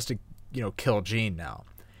 and he wants to, kill Jean now.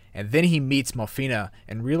 And then he meets Melfina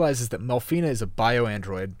and realizes that Melfina is a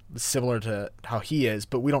bio-android, similar to how he is,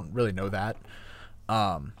 but we don't really know that.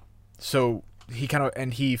 So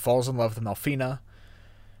he falls in love with Melfina,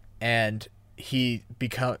 and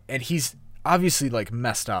he's obviously like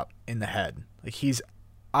messed up in the head. Like he's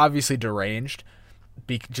obviously deranged,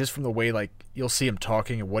 just from the way like you'll see him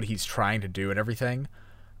talking and what he's trying to do and everything.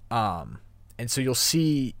 And so you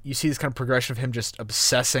see this kind of progression of him just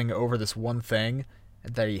obsessing over this one thing,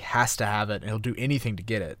 that he has to have it and he'll do anything to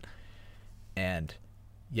get it. And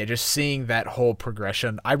yeah, just seeing that whole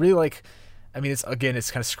progression, I really like. I mean, it's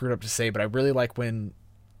kind of screwed up to say, but I really like when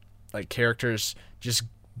like characters just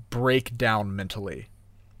break down mentally.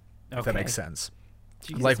 If that makes sense.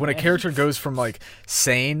 Jesus, like when a character goes from like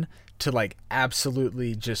sane to like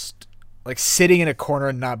absolutely just like sitting in a corner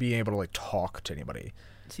and not being able to like talk to anybody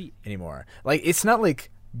anymore. Like it's not like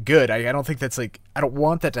good. I don't think that's like, I don't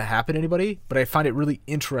want that to happen to anybody, but I find it really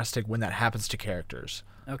interesting when that happens to characters.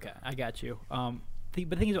 Okay, I got you. But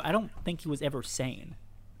the thing is, I don't think he was ever sane.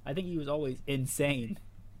 I think he was always insane.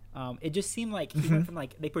 It just seemed like he went from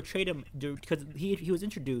like, they portrayed him because he was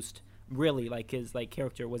introduced really like his like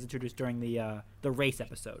character was introduced during the race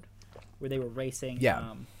episode where they were racing.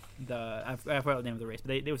 Yeah. I forgot the name of the race,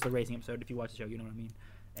 but it was the racing episode. If you watch the show, you know what I mean.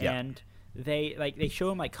 Yeah. And they show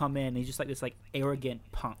him like come in and he's just like this like arrogant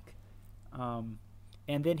punk,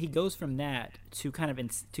 and then he goes from that to kind of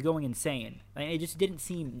to going insane. Like, it just didn't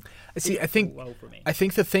seem I think low for me. I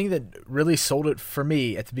think the thing that really sold it for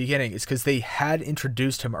me at the beginning is because they had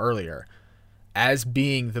introduced him earlier as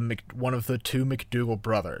being one of the two McDougal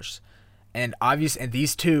brothers, and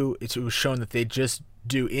these two, it was shown that they just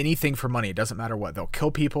do anything for money. It doesn't matter what. They'll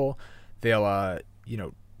kill people. They'll I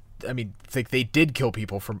mean, like they did kill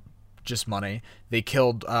people for just money. They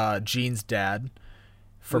killed Jean's dad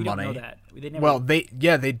for money. We don't know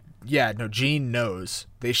that. No, Jean knows.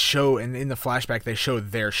 They show, and in the flashback they show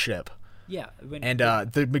their ship. Yeah.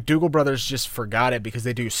 The McDougal brothers just forgot it because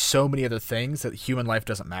they do so many other things that human life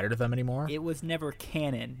doesn't matter to them anymore. It was never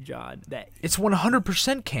canon, John. It's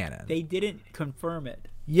 100% canon. They didn't confirm it.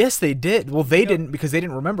 Yes, they did. Well, they didn't because they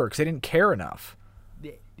didn't remember because they didn't care enough.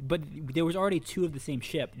 But there was already two of the same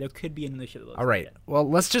ship. There could be another ship that looks all right. Like it. Well,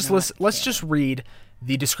 let's just read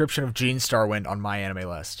the description of Gene Starwind on My Anime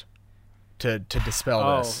List to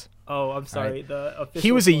dispel this. Oh, I'm sorry. Right.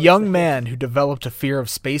 He was a young man who developed a fear of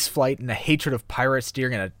space flight and a hatred of pirates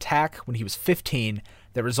during an attack when he was 15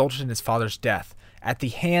 that resulted in his father's death at the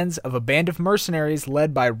hands of a band of mercenaries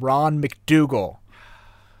led by Ron McDougal.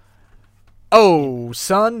 Oh,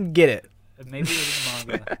 son, get it. Maybe it was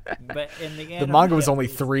manga, but in the anime, the manga was only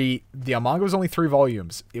three. The manga was only 3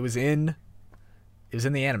 volumes. It was in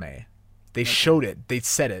the anime. They showed it. They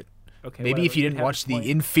said it. Okay. Maybe if you didn't watch the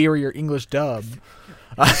inferior English dub.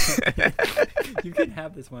 You can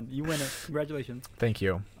have this one. You win it. Congratulations. Thank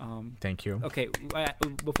you. Thank you. Okay.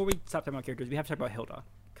 Before we stop talking about characters, we have to talk about Hilda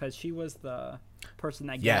because she was the person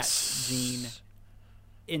that got Jean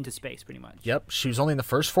into space, pretty much. Yep. She was only in the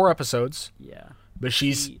first 4 episodes. Yeah. But she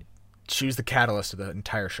was the catalyst of the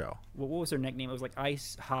entire show. What was her nickname? It was like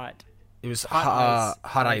Ice Hot. It was Hot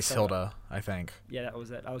Ice Hilda, I think. Yeah, that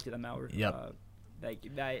was it. I was getting them out. Yep.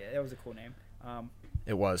 That was a cool name.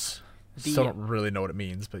 It was. Still don't really know what it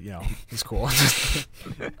means, but it's cool.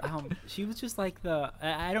 She was just like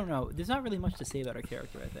I don't know. There's not really much to say about her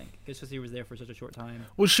character. I think it's just she was there for such a short time.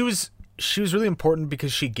 Well, she was really important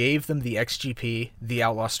because she gave them the XGP, the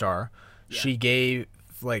Outlaw Star. Yeah.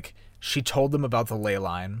 She told them about the ley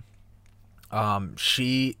line.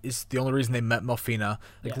 She is the only reason they met Melfina.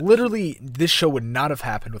 Literally, this show would not have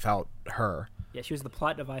happened without her. Yeah, she was the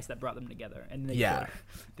plot device that brought them together, and they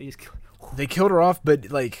just they killed her off, but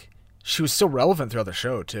she was still relevant throughout the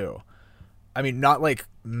show too. I mean, not like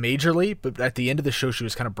majorly, but at the end of the show, she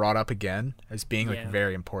was kind of brought up again as being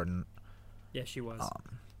very important. Yeah, she was.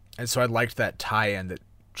 And so I liked that tie-in that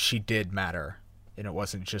she did matter, and it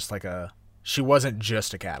wasn't just she wasn't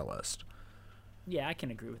just a catalyst. Yeah, I can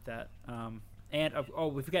agree with that. And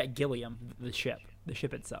we forgot Gilliam, the ship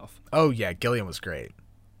itself. Oh yeah, Gilliam was great.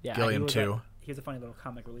 Yeah, Gilliam too. He was a funny little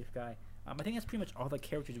comic relief guy. I think that's pretty much all the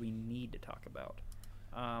characters we need to talk about.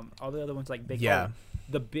 All the other ones like the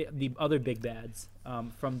other big bads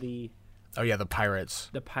from the the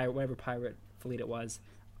pirates, whatever pirate fleet it was,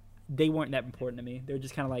 they weren't that important to me. They were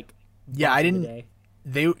just kind of like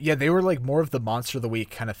they were like more of the monster of the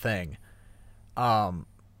week kind of thing.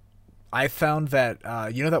 I found that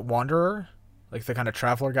that Wanderer, like the kind of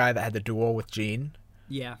traveler guy that had the duel with Jean.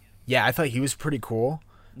 Yeah. Yeah, I thought he was pretty cool.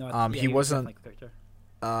 No, he wasn't.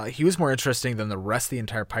 He was more interesting than the rest of the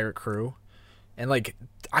entire pirate crew, and like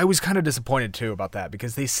I was kind of disappointed too about that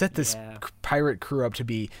because they set this pirate crew up to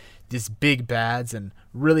be these big bads and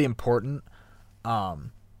really important,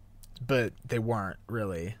 but they weren't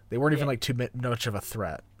really. They weren't even like too much of a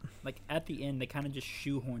threat. Like at the end, they kind of just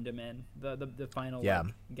shoehorned him in the final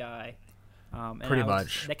guy. And pretty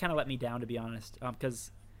much. That kind of let me down, to be honest,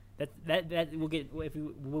 because that we'll get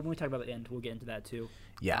when we talk about the end, we'll get into that too.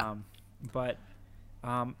 Yeah.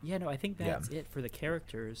 I think that's it for the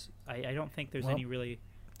characters. I don't think there's any really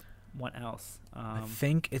one else. I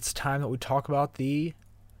think it's time that we talk about the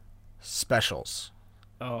specials.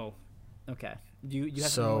 Oh, okay. Do you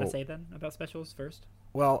have something you want to say then about specials first?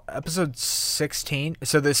 Well, episode 16.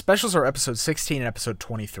 So the specials are episode 16 and episode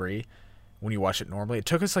 23 when you watch it normally. It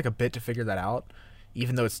took us like a bit to figure that out,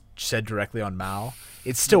 even though it's said directly on Mal.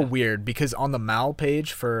 It's still weird because on the Mal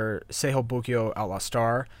page for Seiho Bukyo Outlaw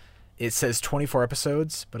Star, it says 24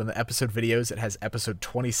 episodes, but on the episode videos, it has episode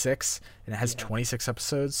 26, and it has 26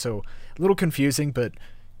 episodes. So a little confusing, but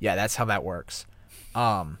yeah, that's how that works.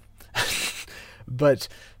 But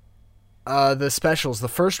the specials, the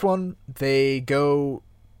first one, they go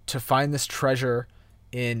to find this treasure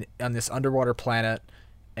on this underwater planet,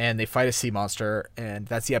 and they fight a sea monster, and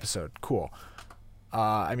that's the episode. Cool.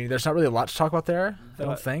 I mean, there's not really a lot to talk about there, I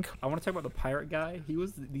don't think. I want to talk about the pirate guy. He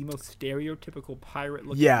was the most stereotypical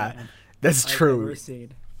pirate-looking man that's true. I've ever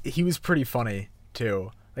seen. He was pretty funny,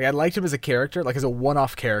 too. Like, I liked him as a character, like as a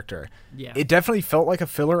one-off character. Yeah. It definitely felt like a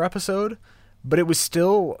filler episode, but it was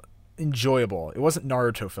still enjoyable. It wasn't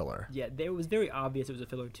Naruto filler. Yeah, it was very obvious it was a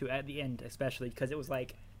filler, too, at the end, especially, because it was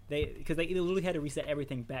like, they literally had to reset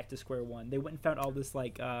everything back to square one. They went and found all this,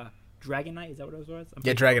 like, Dragonite, is that what it was?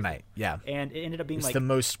 Dragonite, yeah. And it ended up being it's the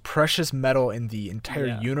most precious metal in the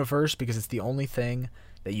entire universe because it's the only thing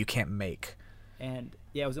that you can't make. And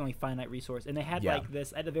it was the only finite resource. And they had like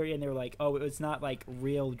this at the very end. They were like, "Oh, it's not like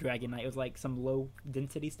real Dragonite. It was like some low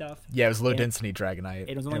density stuff." Yeah, it was low density Dragonite.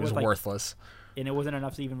 It was worthless. And it wasn't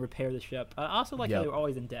enough to even repair the ship. I also like how they were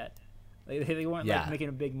always in debt. They weren't like making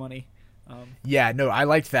big money. I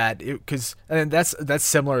liked that because that's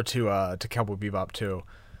similar to Cowboy Bebop too.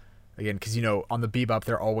 Again, because on the Bebop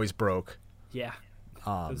they're always broke. Yeah.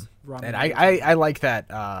 And I like that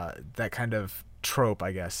that kind of trope,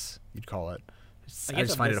 I guess you'd call it. I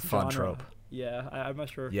just find it a fun trope. Yeah, I'm not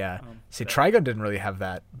sure. Yeah. See, Trigun didn't really have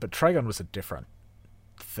that, but Trigun was a different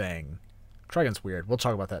thing. Trigun's weird. We'll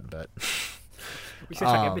talk about that in a bit. We should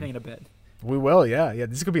talk everything in a bit. We will, yeah.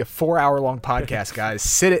 This is gonna be a 4-hour-long podcast,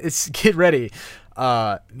 guys. Get ready.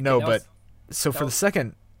 For the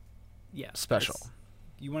second special.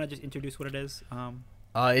 You want to just introduce what it is?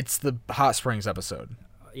 It's the Hot Springs episode.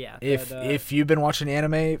 Yeah. If you've been watching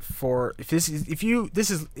anime if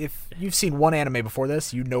you've seen one anime before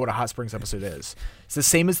this, you know what a Hot Springs episode is. It's the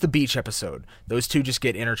same as the beach episode. Those two just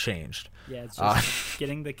get interchanged. Yeah, it's just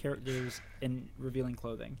getting the characters and revealing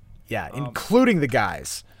clothing. Yeah, including the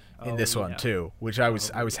guys in this one too, which I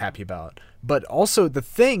was happy about. But also the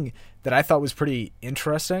thing that I thought was pretty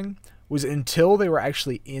interesting was until they were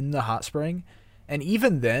actually in the hot spring, and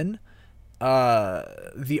even then,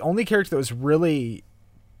 the only character that was really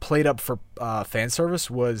played up for fan service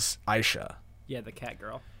was Aisha. Yeah, the cat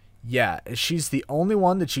girl. Yeah, she's the only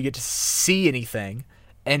one that you get to see anything,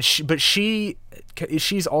 and she's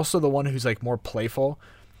also the one who's like more playful,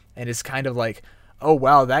 and is kind of like, oh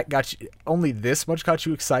wow, that got you, only this much got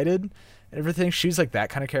you excited and everything. She's like that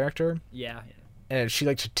kind of character. Yeah. And she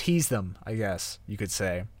liked to tease them, I guess you could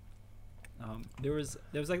say. There was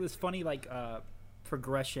like this funny like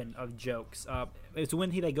progression of jokes. It's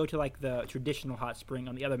when they go to like the traditional hot spring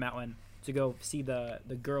on the other mountain to go see the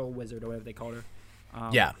girl wizard or whatever they called her.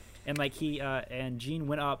 Yeah. And like he and Jean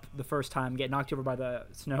went up the first time, get knocked over by the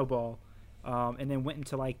snowball, and then went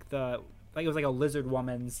into like it was like a lizard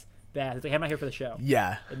woman's bath. It's like, I'm not here for the show.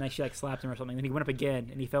 Yeah. And then she like slapped him or something. And then he went up again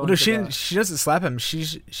and he fell. No, she doesn't slap him.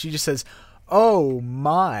 She just says, "Oh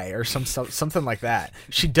my," or something like that.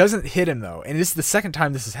 She doesn't hit him though, and this is the second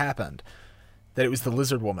time this has happened. That it was the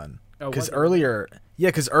lizard woman. Because earlier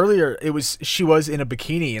she was in a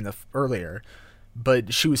bikini earlier, but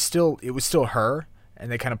it was still her, and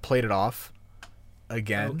they kind of played it off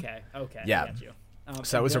again. Okay. Yeah. I got you.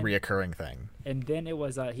 So that was a reoccurring thing. And then it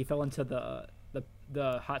was he fell into the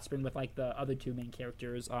hot spring with like the other two main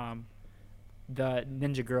characters, the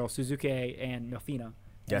ninja girl Suzuki and Nofina.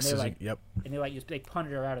 Yes, yep. And they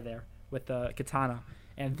punted her out of there with the katana,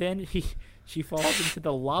 and then she falls into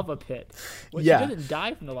the lava pit. Well, she doesn't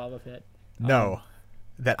die from the lava pit. No,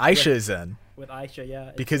 that Aisha is in. With Aisha,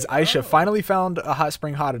 yeah. Because Aisha finally found a hot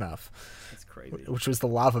spring hot enough. That's crazy. Which was the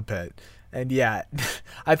lava pit. And yeah,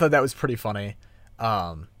 I thought that was pretty funny.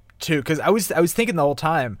 Too, because I was thinking the whole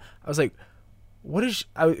time, I was like, what is,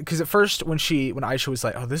 because at first when Aisha was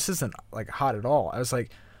like, oh, this isn't like hot at all, I was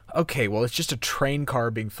like, okay, well, it's just a train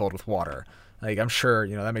car being filled with water. Like, I'm sure,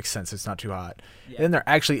 that makes sense. It's not too hot. Yeah. And then they're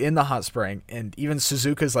actually in the hot spring, and even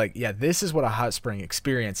Suzuka's like, yeah, this is what a hot spring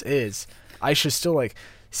experience is. Aisha's still like,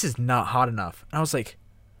 this is not hot enough. And I was like,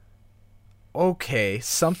 okay,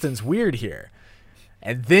 something's weird here.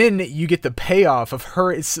 And then you get the payoff of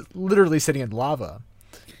her, it's literally sitting in lava.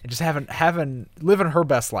 And just living her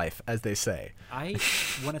best life, as they say. I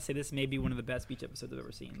want to say this may be one of the best beach episodes I've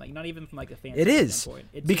ever seen. Like, not even from like a fan standpoint.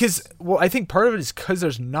 It is. Because, well, I think part of it is because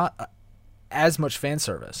there's not as much fan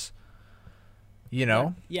service. Yeah,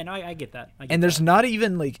 no, I get that. And there's not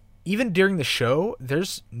even, like, even during the show,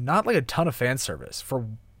 there's not, like, a ton of fan service for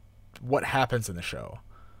what happens in the show.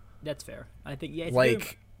 That's fair. I think, it's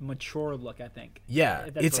like a mature look, I think. Yeah,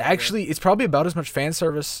 it's probably about as much fan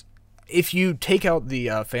service. If you take out the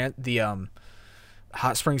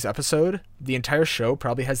Hot Springs episode, the entire show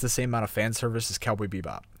probably has the same amount of fan service as Cowboy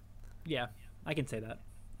Bebop. Yeah, I can say that.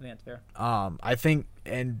 I think that's fair. I think,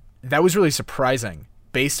 and that was really surprising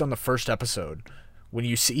based on the first episode when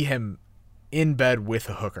you see him in bed with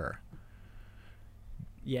a hooker.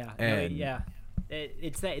 Yeah,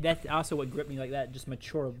 that's also what gripped me, like that just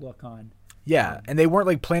mature look on. Yeah, and they weren't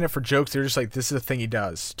like playing it for jokes. They were just like, this is a thing he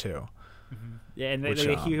does too. Mm-hmm. Yeah, and he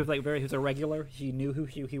was like he was a regular. He knew who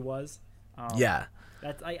he was. Yeah,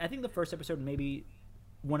 that's I think the first episode maybe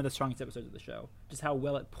one of the strongest episodes of the show. Just how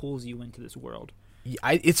well it pulls you into this world.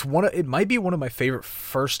 It might be one of my favorite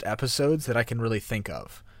first episodes that I can really think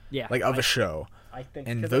of. Yeah, like of a show. I think,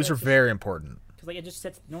 and those are very important. Because like it just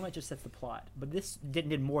sets the plot, but this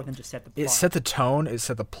did more than just set the plot. It set the tone. It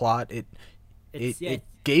set the plot. It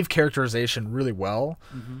gave characterization really well.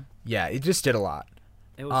 Mm-hmm. Yeah, it just did a lot.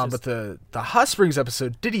 But the Hot Springs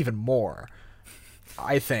episode did even more,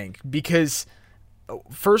 I think, because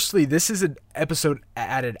firstly, this is an episode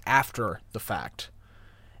added after the fact,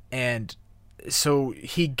 and so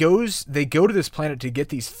they go to this planet to get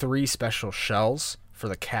these 3 special shells for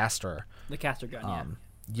the caster. The caster gun, yeah.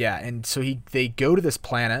 Yeah, and so they go to this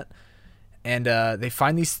planet, and they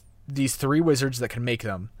find these 3 wizards that can make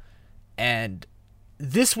them, and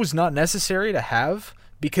this was not necessary to have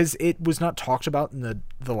because it was not talked about in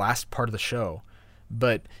the last part of the show,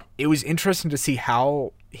 but it was interesting to see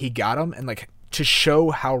how he got them and like to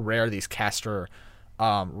show how rare these caster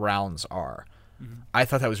rounds are. Mm-hmm. I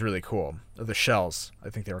thought that was really cool. The shells,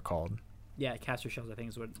 I think they were called. Yeah, caster shells, I think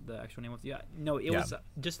is what the actual name was. Yeah, no, it was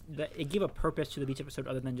just that it gave a purpose to the beach episode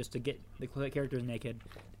other than just to get the characters naked.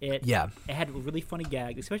 It had really funny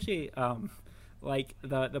gags, especially like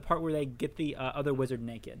the part where they get the other wizard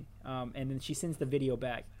naked, and then she sends the video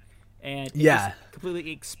back, and it just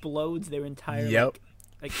completely explodes their entire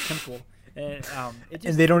like temple. And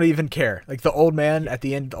and they don't even care. Like the old man at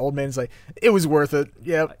the end, the old man's like, "It was worth it."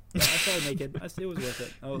 Yep. I saw it naked. It was worth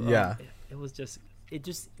it. It was just. It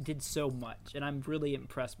just did so much, and I'm really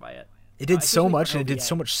impressed by it. It did so much, and it did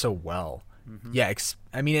so much so well. Mm-hmm. Yeah,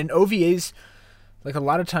 I mean, in OVAs, like a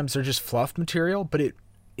lot of times they're just fluffed material, but it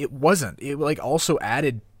wasn't. It like also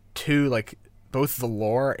added to like both the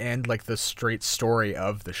lore and like the straight story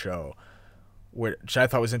of the show, which I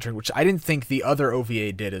thought was interesting. Which I didn't think the other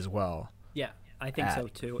OVA did as well. Yeah, I think so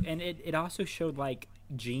too. And it also showed like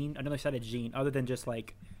Gene, another side of Gene, other than just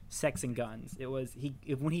like sex and guns. It was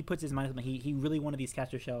when he puts his mind on something, he really wanted these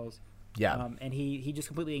caster shells. Yeah. And he just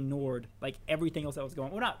completely ignored like everything else that was going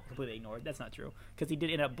on. Well, not completely ignored. That's not true, because he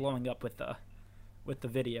did end up blowing up with the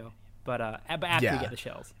video. But after he got the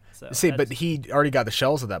shells. So but he already got the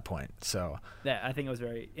shells at that point. So yeah, I think it was a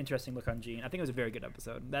very interesting look on Gene. I think it was a very good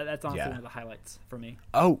episode. That's honestly one of the highlights for me.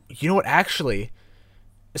 Oh, you know what? Actually,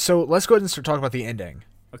 so let's go ahead and start talking about the ending.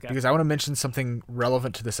 Okay. Because I want to mention something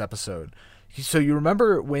relevant to this episode. So you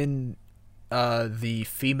remember when the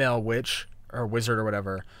female witch or wizard or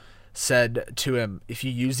whatever said to him, if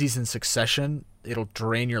you use these in succession, it'll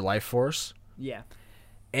drain your life force? Yeah.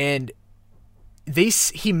 And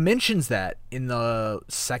he mentions that in the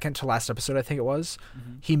second to last episode, I think it was.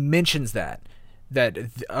 Mm-hmm. He mentions that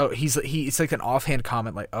it's like an offhand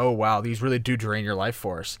comment like, oh, wow, these really do drain your life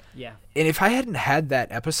force. Yeah. And if I hadn't had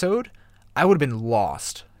that episode, I would have been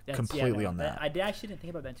lost. Completely on that. I actually didn't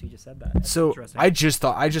think about that until you just said that. That's so I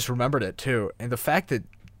just remembered it too, and the fact that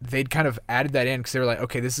they'd kind of added that in because they were like,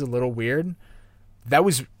 okay, this is a little weird. That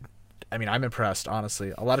was, I mean, I'm impressed,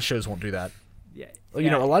 honestly. A lot of shows won't do that. Yeah. A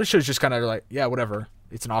lot of shows just kind of are like, yeah, whatever.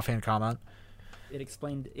 It's an offhand comment. it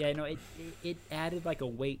explained. Yeah, no, it added like a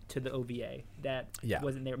weight to the OVA that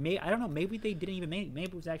wasn't there. I don't know. Maybe they didn't even maybe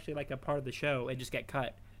it was actually like a part of the show and just got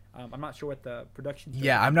cut. I'm not sure what the production.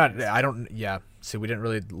 Yeah, I'm not. I don't. Yeah, so we didn't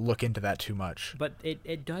really look into that too much. But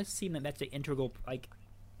it does seem that that's an integral part. Like,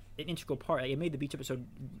 it made the beach episode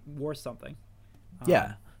worth something.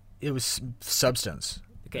 Yeah, it was substance.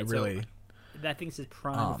 Okay, it really. So I think this is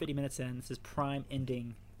prime. 50 minutes in. This is prime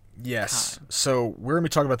ending. Yes. Time. So we're gonna be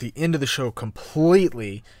talking about the end of the show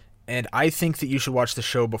completely, and I think that you should watch the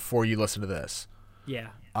show before you listen to this. Yeah.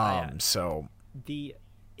 So the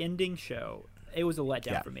ending show, it was a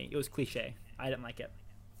letdown for me. It was cliche. I didn't like it.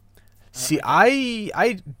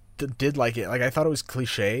 I did like it. Like, I thought it was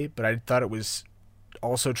cliche, but I thought it was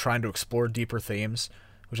also trying to explore deeper themes,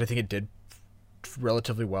 which I think it did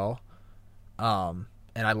relatively well. And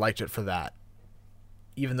I liked it for that,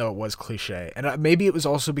 even though it was cliche. And maybe it was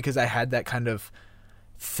also because I had that kind of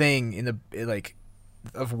thing in the, like,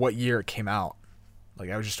 of what year it came out. Like,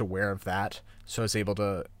 I was just aware of that, so I was able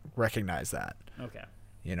to recognize that. Okay.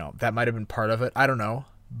 You know, that might have been part of it. I don't know.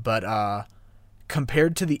 But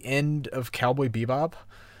compared to the end of Cowboy Bebop,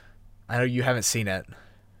 I know you haven't seen it.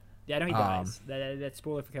 Yeah, I know he dies. That's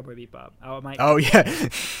spoiler for Cowboy Bebop. Oh, yeah.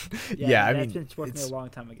 Yeah, I mean, that's been spoiled me a long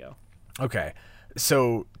time ago. Okay.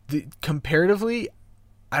 So, comparatively,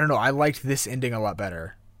 I don't know. I liked this ending a lot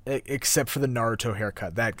better, except for the Naruto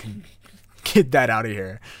haircut. That can get that out of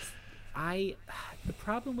here. The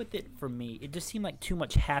problem with it for me, it just seemed like too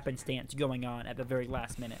much happenstance going on at the very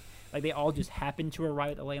last minute. Like, they all just happened to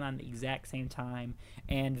arrive at the ley line at the exact same time,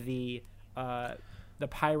 and the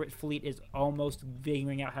pirate fleet is almost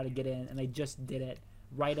figuring out how to get in, and they just did it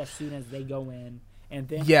right as soon as they go in. And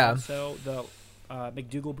then also the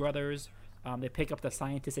McDougal brothers, they pick up the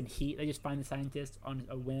scientist, and they just find the scientist on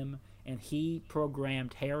a whim, and he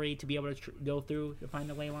programmed Harry to be able to go through to find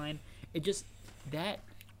the ley line. It just, that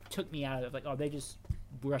took me out of, like, oh, they just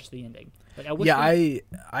rushed the ending. Like,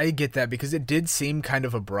 I get that, because it did seem kind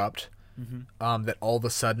of abrupt, that all of a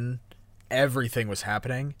sudden everything was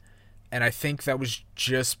happening, and I think that was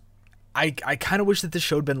just, I kind of wish that this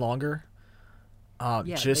show had been longer,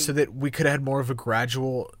 so that we could have had more of a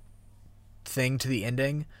gradual thing to the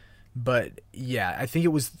ending. But yeah, I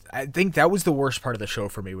think that was the worst part of the show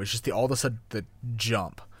for me, was just all of a sudden the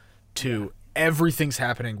jump to everything's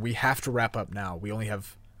happening. We have to wrap up now. We only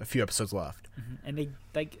have a few episodes left. And they,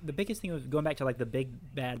 like, the biggest thing was going back to, like, the big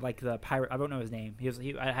bad, like, the pirate. I don't know his name.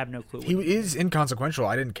 I have no clue. He is inconsequential.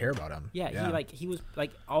 I didn't care about him. Yeah. He was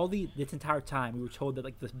like, this entire time we were told that,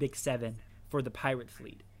 like, the big seven for the pirate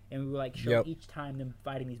fleet, and we were like show each time them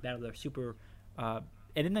fighting these battles are super. And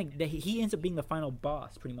then, like, he ends up being the final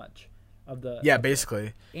boss, pretty much, of the. Yeah,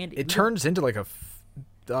 basically. And it turns into like a.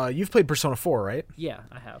 You've played Persona 4, right? Yeah,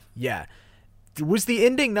 I have. Yeah. Was the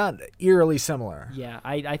ending not eerily similar? Yeah,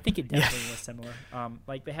 I think it definitely was similar.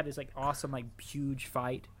 Like, they had this, like, awesome, like, huge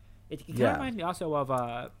fight. It kind of reminds me also of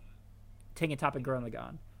Tengen Toppa Gurren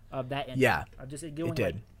Lagann, of that ending. Yeah, of just going,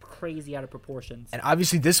 like, crazy out of proportions. And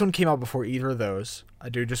obviously this one came out before either of those. I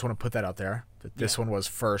do just want to put that out there, that this one was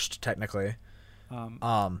first, technically.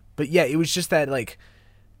 But yeah, it was just that, like,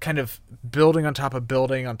 kind of building on top of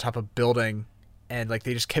building on top of building, and, like,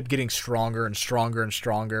 they just kept getting stronger and stronger and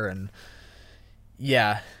stronger, and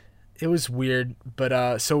yeah, it was weird.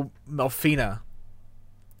 But so Melfina,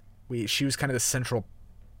 she was kind of the central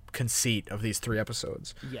conceit of these 3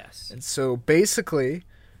 episodes. Yes. And so basically,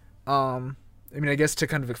 I mean, I guess to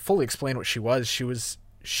kind of fully explain what she was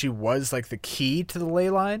like the key to the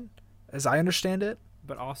ley line, as I understand it.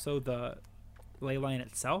 But also the ley line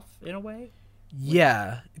itself, in a way.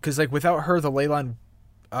 Yeah, because, like, without her, the ley line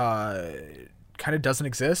kind of doesn't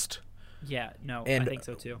exist. Yeah, no, I think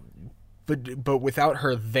so too. But without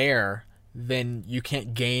her there, then you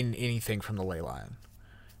can't gain anything from the ley line.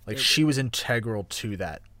 Like, she was integral to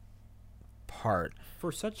that part.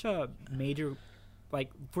 For such a major,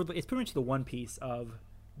 like, it's pretty much the One Piece of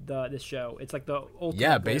this show. It's like the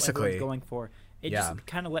ultimate goal everyone's going for. It just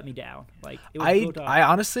kind of let me down. Like, it was I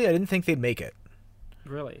honestly, I didn't think they'd make it.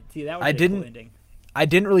 Really? See, that was a cool ending. I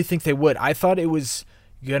didn't really think they would. I thought it was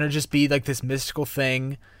gonna just be like this mystical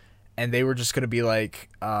thing, and they were just gonna be like,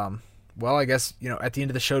 well, I guess, you know, at the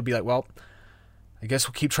end of the show, it'd be like, well, I guess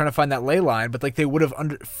we'll keep trying to find that ley line. But, like, they would have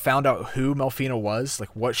found out who Melfina was,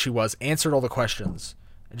 like, what she was, answered all the questions,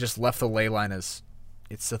 and just left the ley line as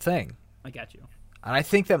it's the thing. I got you. And I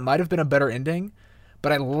think that might have been a better ending,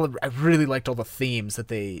 but I really liked all the themes that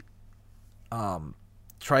they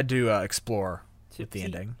tried to explore with the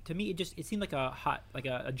ending. To me, it seemed like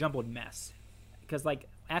a jumbled mess, because, like,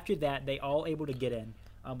 after that, they all able to get in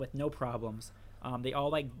with no problems. They all,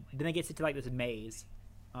 like, then they get to, like, this maze,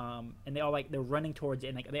 and they all like they're running towards it,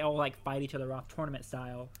 and like they all like fight each other off tournament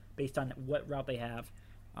style based on what route they have.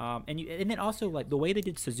 And then also like the way they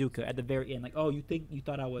did Suzuka at the very end, like, oh, you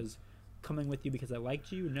thought I was coming with you because I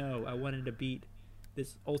liked you? No, I wanted to beat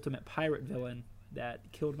this ultimate pirate villain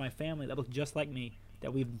that killed my family that looked just like me,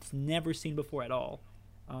 that we've never seen before at all.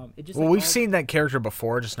 We've seen that character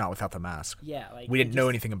before, just not without the mask. Yeah, like we didn't know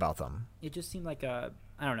anything about them. It just seemed like I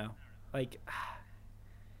don't know, like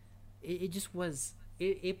it just was.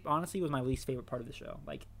 It honestly was my least favorite part of the show.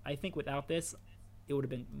 Like, I think without this, it would have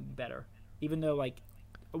been better. Even though like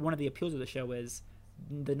one of the appeals of the show is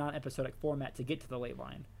the non-episodic format to get to the late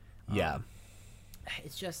line. Yeah,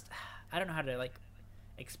 it's just I don't know how to like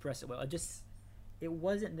express it well. It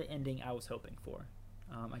wasn't the ending I was hoping for.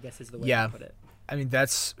 I guess is the way to put it. I mean,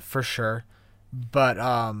 that's for sure. But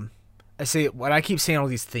I say when I keep saying all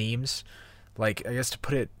these themes, like I guess to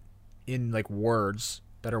put it in like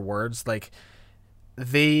better words, like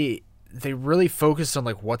they really focused on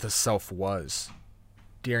like what the self was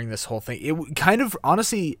during this whole thing. It kind of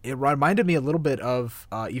honestly it reminded me a little bit of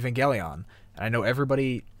Evangelion, and I know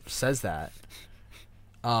everybody says that.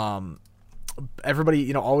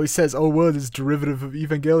 Everybody always says, "Oh, well, this derivative of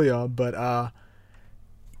Evangelion," but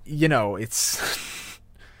it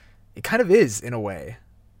kind of is in a way,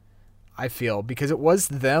 I feel, because it was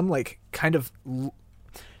them like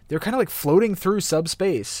they're kind of like floating through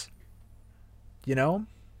subspace, Yeah, no,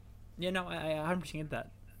 I 100% get that.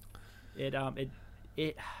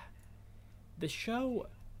 The show,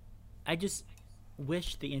 I just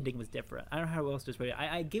wish the ending was different. I don't know how else to describe it.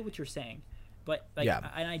 I get what you're saying, but like,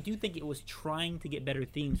 and I do think it was trying to get better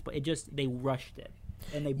themes, but they rushed it.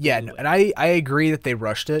 And they blew it. And I agree that they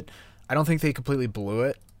rushed it. I don't think they completely blew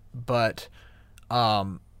it, but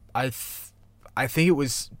I think it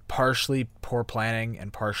was partially poor planning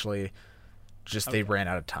and partially just they ran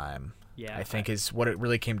out of time. Yeah, I think is what it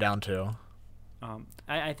really came down to.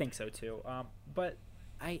 I think so too. But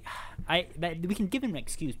we can give him an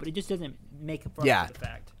excuse, but it just doesn't make up for the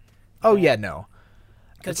fact. Oh yeah, no.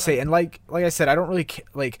 I'd say, and like I said, I don't really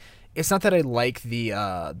like. It's not that I like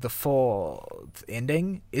the full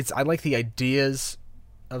ending. I like the ideas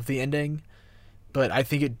of the ending, but I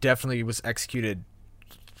think it definitely was executed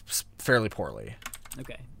fairly poorly.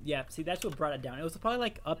 Okay, yeah. See, that's what brought it down. It was probably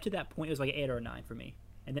like up to that point, it was like an 8 or a 9 for me,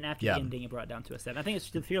 and then after the ending, it brought it down to a 7. I think it's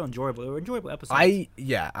still enjoyable. They were enjoyable episodes. I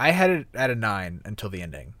had it at a 9 until the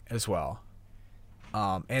ending as well.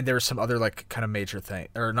 And there were some other like kind of major thing,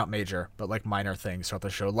 or not major, but like minor things throughout the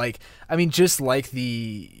show. Like, I mean, just like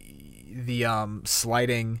the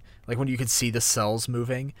sliding, like when you could see the cells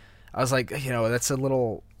moving, I was like, that's a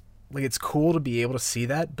little, like, it's cool to be able to see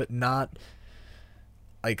that, but not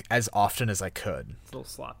like as often as I could. It's a little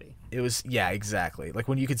sloppy. It was, yeah, exactly. Like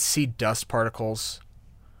when you could see dust particles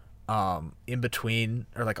in between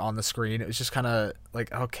or like on the screen, it was just kind of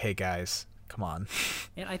like, okay, guys, come on.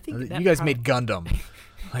 And I think you guys made Gundam.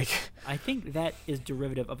 Like, I think that is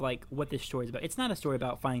derivative of like what this story is about. It's not a story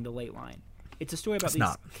about finding the late line. It's a story about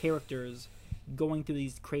these characters going through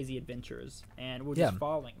these crazy adventures, and we're just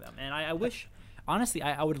following them. And I wish, honestly,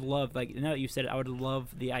 I would love, like, now that you said it, I would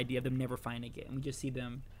love the idea of them never finding it, and we just see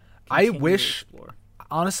them. I wish,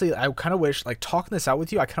 honestly, I kind of wish, like, talking this out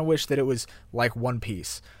with you, I kind of wish that it was like One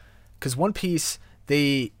Piece. Because One Piece,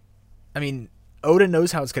 Oda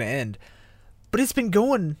knows how it's going to end, but it's been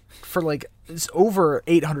going for, like, it's over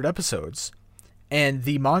 800 episodes. And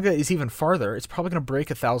the manga is even farther. It's probably going to break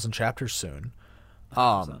 1,000 chapters soon.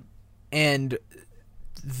 And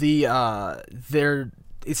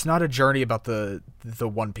it's not a journey about the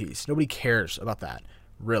One Piece. Nobody cares about that,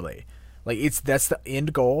 really. Like, that's the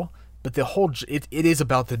end goal, but the whole it is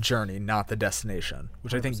about the journey, not the destination,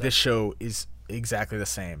 which 100%. I think this show is exactly the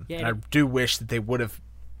same. Yeah, and I do wish that they would have.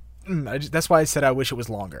 That's why I said I wish it was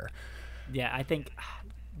longer. Yeah, I think,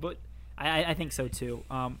 but I think so too.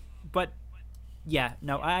 But yeah,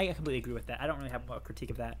 no, I completely agree with that. I don't really have a critique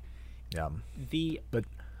of that. Yeah. The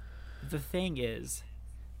thing is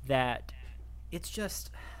that it's just,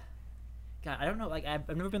 God, I don't know. Like, I've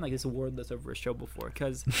never been like this wordless over a show before,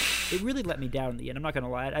 because it really let me down in the end. I'm not gonna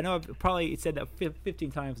lie. I know I've probably said that 15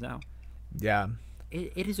 times now. Yeah.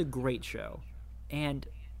 It is a great show, and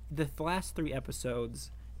the last 3 episodes,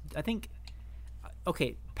 I think.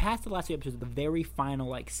 Okay, past the last 2 episodes, the very final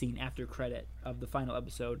like scene after credit of the final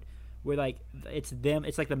episode, where like it's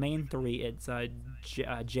like the main 3. It's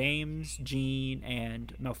James, Jean,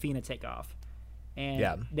 and Melfina take off,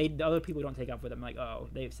 and the other people don't take off with them. Like, oh,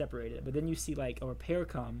 they've separated. But then you see like a repair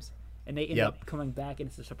comes, and they end up coming back, and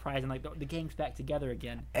it's a surprise, and like the gang's back together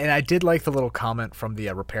again. And I did like the little comment from the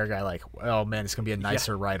repair guy, like, "Oh man, it's gonna be a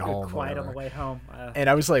nicer ride home." Quiet on the way home. And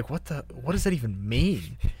I was like, "What does that even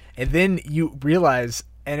mean?" And then you realize,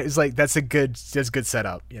 and it was like, that's good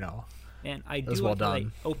setup, you know. And I do like how they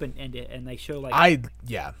open-end it, and they show like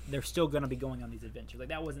they're still gonna be going on these adventures. Like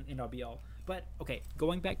that wasn't end all be all. But okay,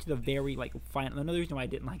 going back to the very like final. Another reason why I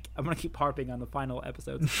didn't like. I'm gonna keep harping on the final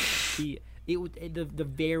episodes. the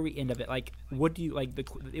very end of it. Like, what do you like?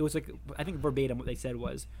 It was like, I think verbatim what they said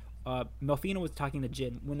was, Melfina was talking to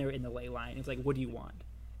Jin when they were in the ley line. It's like, what do you want?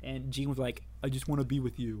 And Jin was like, I just want to be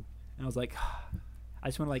with you. And I was like, I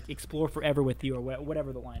just want to like explore forever with you, or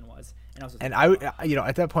whatever the line was. And I was just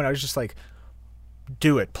at that point I was just like,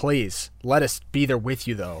 do it, please. Let us be there with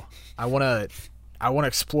you, though. I want to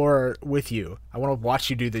explore with you. I want to watch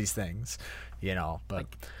you do these things, you know. But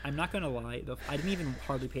like, I'm not gonna lie, I didn't even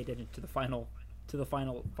hardly pay attention to the final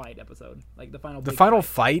fight episode. Like the final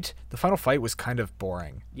fight was kind of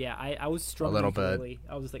boring. Yeah, I was struggling a little bit.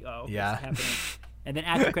 I was just like, oh, yeah, what's happening? And then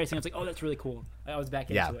after the credits, I was like, oh, that's really cool. I was back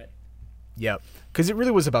into it. Yep, because it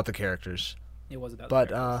really was about the characters. It was about the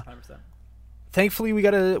characters, 100%. Thankfully, we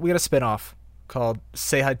got a spinoff called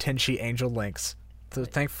Seihai Tenshi Angel Links. So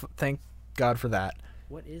thank God for that.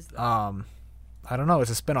 What is that? I don't know. It's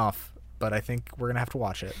a spinoff, but I think we're gonna have to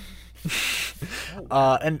watch it.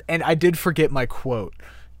 Wow. And I did forget my quote,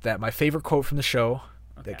 my favorite quote from the show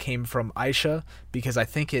that came from Aisha, because I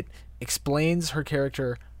think it explains her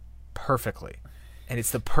character perfectly, and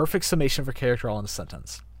it's the perfect summation of her character all in a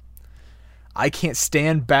sentence. I can't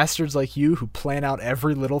stand bastards like you who plan out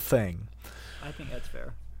every little thing. I think that's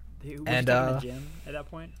fair. Was she talking to Jim at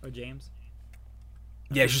that point, or James?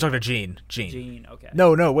 Yeah, she's talking to Jean. Jean, okay.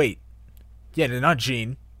 No, wait. Yeah, not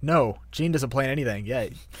Jean. No, Jean doesn't plan anything. Yeah,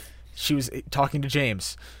 she was talking to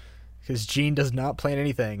James, because Jean does not plan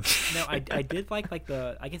anything. No, I did like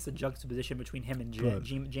the juxtaposition between him and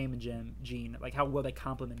Jean, like how well they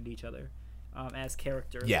complemented each other as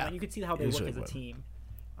characters. Yeah, and you could see how they work as a team.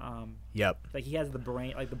 Yep. Like he has the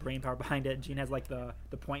brain power behind it. Jean has like the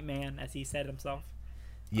point man, as he said himself.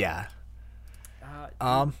 Yeah. Is there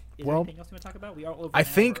anything else you want to talk about? We are over. I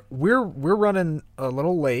think we're running a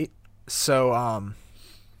little late, so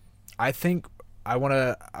I think I want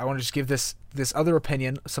to just give this other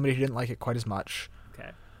opinion, somebody who didn't like it quite as much. Okay.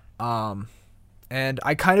 And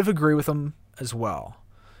I kind of agree with them as well.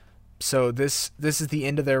 So this is the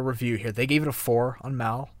end of their review here. They gave it a 4 on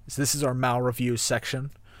Mal. So this is our Mal review section.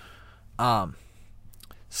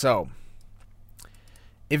 So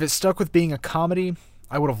if it stuck with being a comedy,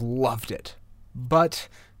 I would have loved it. But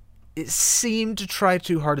it seemed to try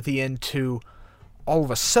too hard at the end to all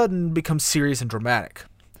of a sudden become serious and dramatic.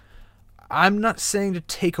 I'm not trying to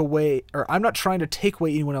take away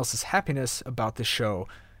anyone else's happiness about this show,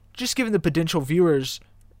 just giving the potential viewers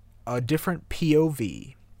a different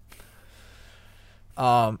POV.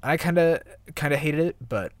 I kind of hated it,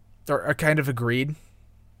 but I kind of agreed,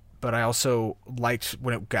 but I also liked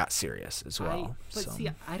when it got serious as well. See,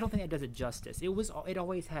 I don't think that does it justice. It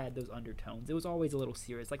always had those undertones. It was always a little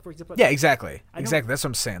serious. Like, for example, yeah, exactly. That's what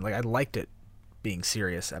I'm saying. Like, I liked it being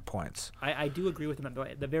serious at points. I do agree with him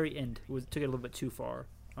at the very end. Took it a little bit too far.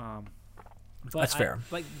 But that's fair.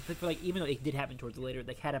 Like even though it did happen towards the later,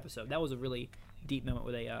 the cat episode, that was a really deep moment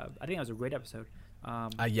where I think that was a great episode.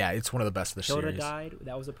 Yeah, it's one of the best of the series. Hilda died.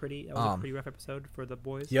 That was a pretty rough episode for the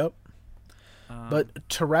boys. Yep. But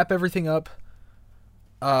to wrap everything up,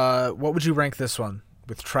 what would you rank this one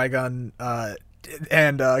with Trigun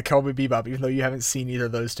and Cowboy Bebop? Even though you haven't seen either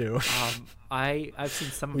of those two. I've seen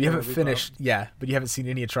some. You haven't finished, but you haven't seen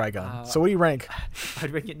any of Trigun. So what do you rank?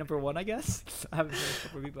 I'd rank it number 1, I guess. I haven't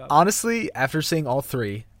finished Cowboy Bebop. Honestly, after seeing all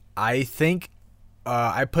 3, I think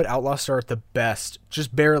I put Outlaw Star at the best,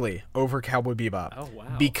 just barely over Cowboy Bebop. Oh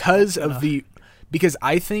wow! Because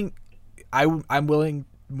I think I'm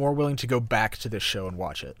more willing to go back to this show and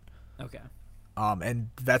watch it. Okay. And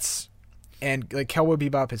like Cowboy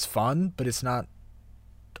Bebop is fun, but it's not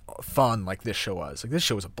fun like this show was. Like this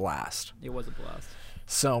show was a blast. It was a blast.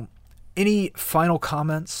 So, any final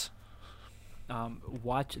comments?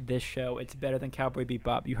 Watch this show. It's better than Cowboy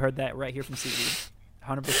Bebop. You heard that right here from CD.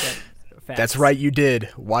 100% facts. That's right, you did.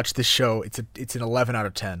 Watch this show. It's an 11 out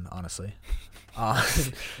of 10, honestly.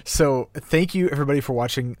 So thank you everybody for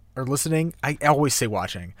watching or listening. I always say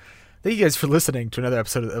watching. Thank you guys for listening to another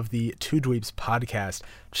episode of the Two Dweebs podcast.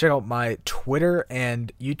 Check out my Twitter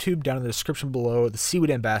and YouTube down in the description below, the Seaweed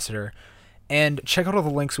Ambassador, and check out all the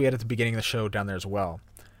links we had at the beginning of the show down there as well.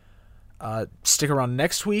 Stick around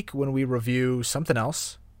next week when we review something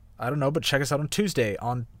else. I don't know, but check us out on Tuesday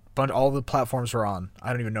on all the platforms we're on. I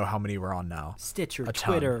don't even know how many we're on now. Stitcher,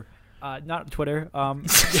 Twitter, Not Twitter.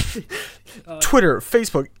 Twitter,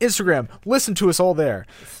 Facebook, Instagram. Listen to us all there.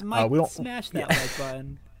 Smash that like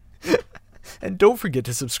button. And don't forget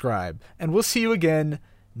to subscribe. And we'll see you again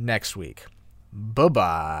next week.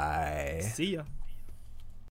 Bye-bye. See ya.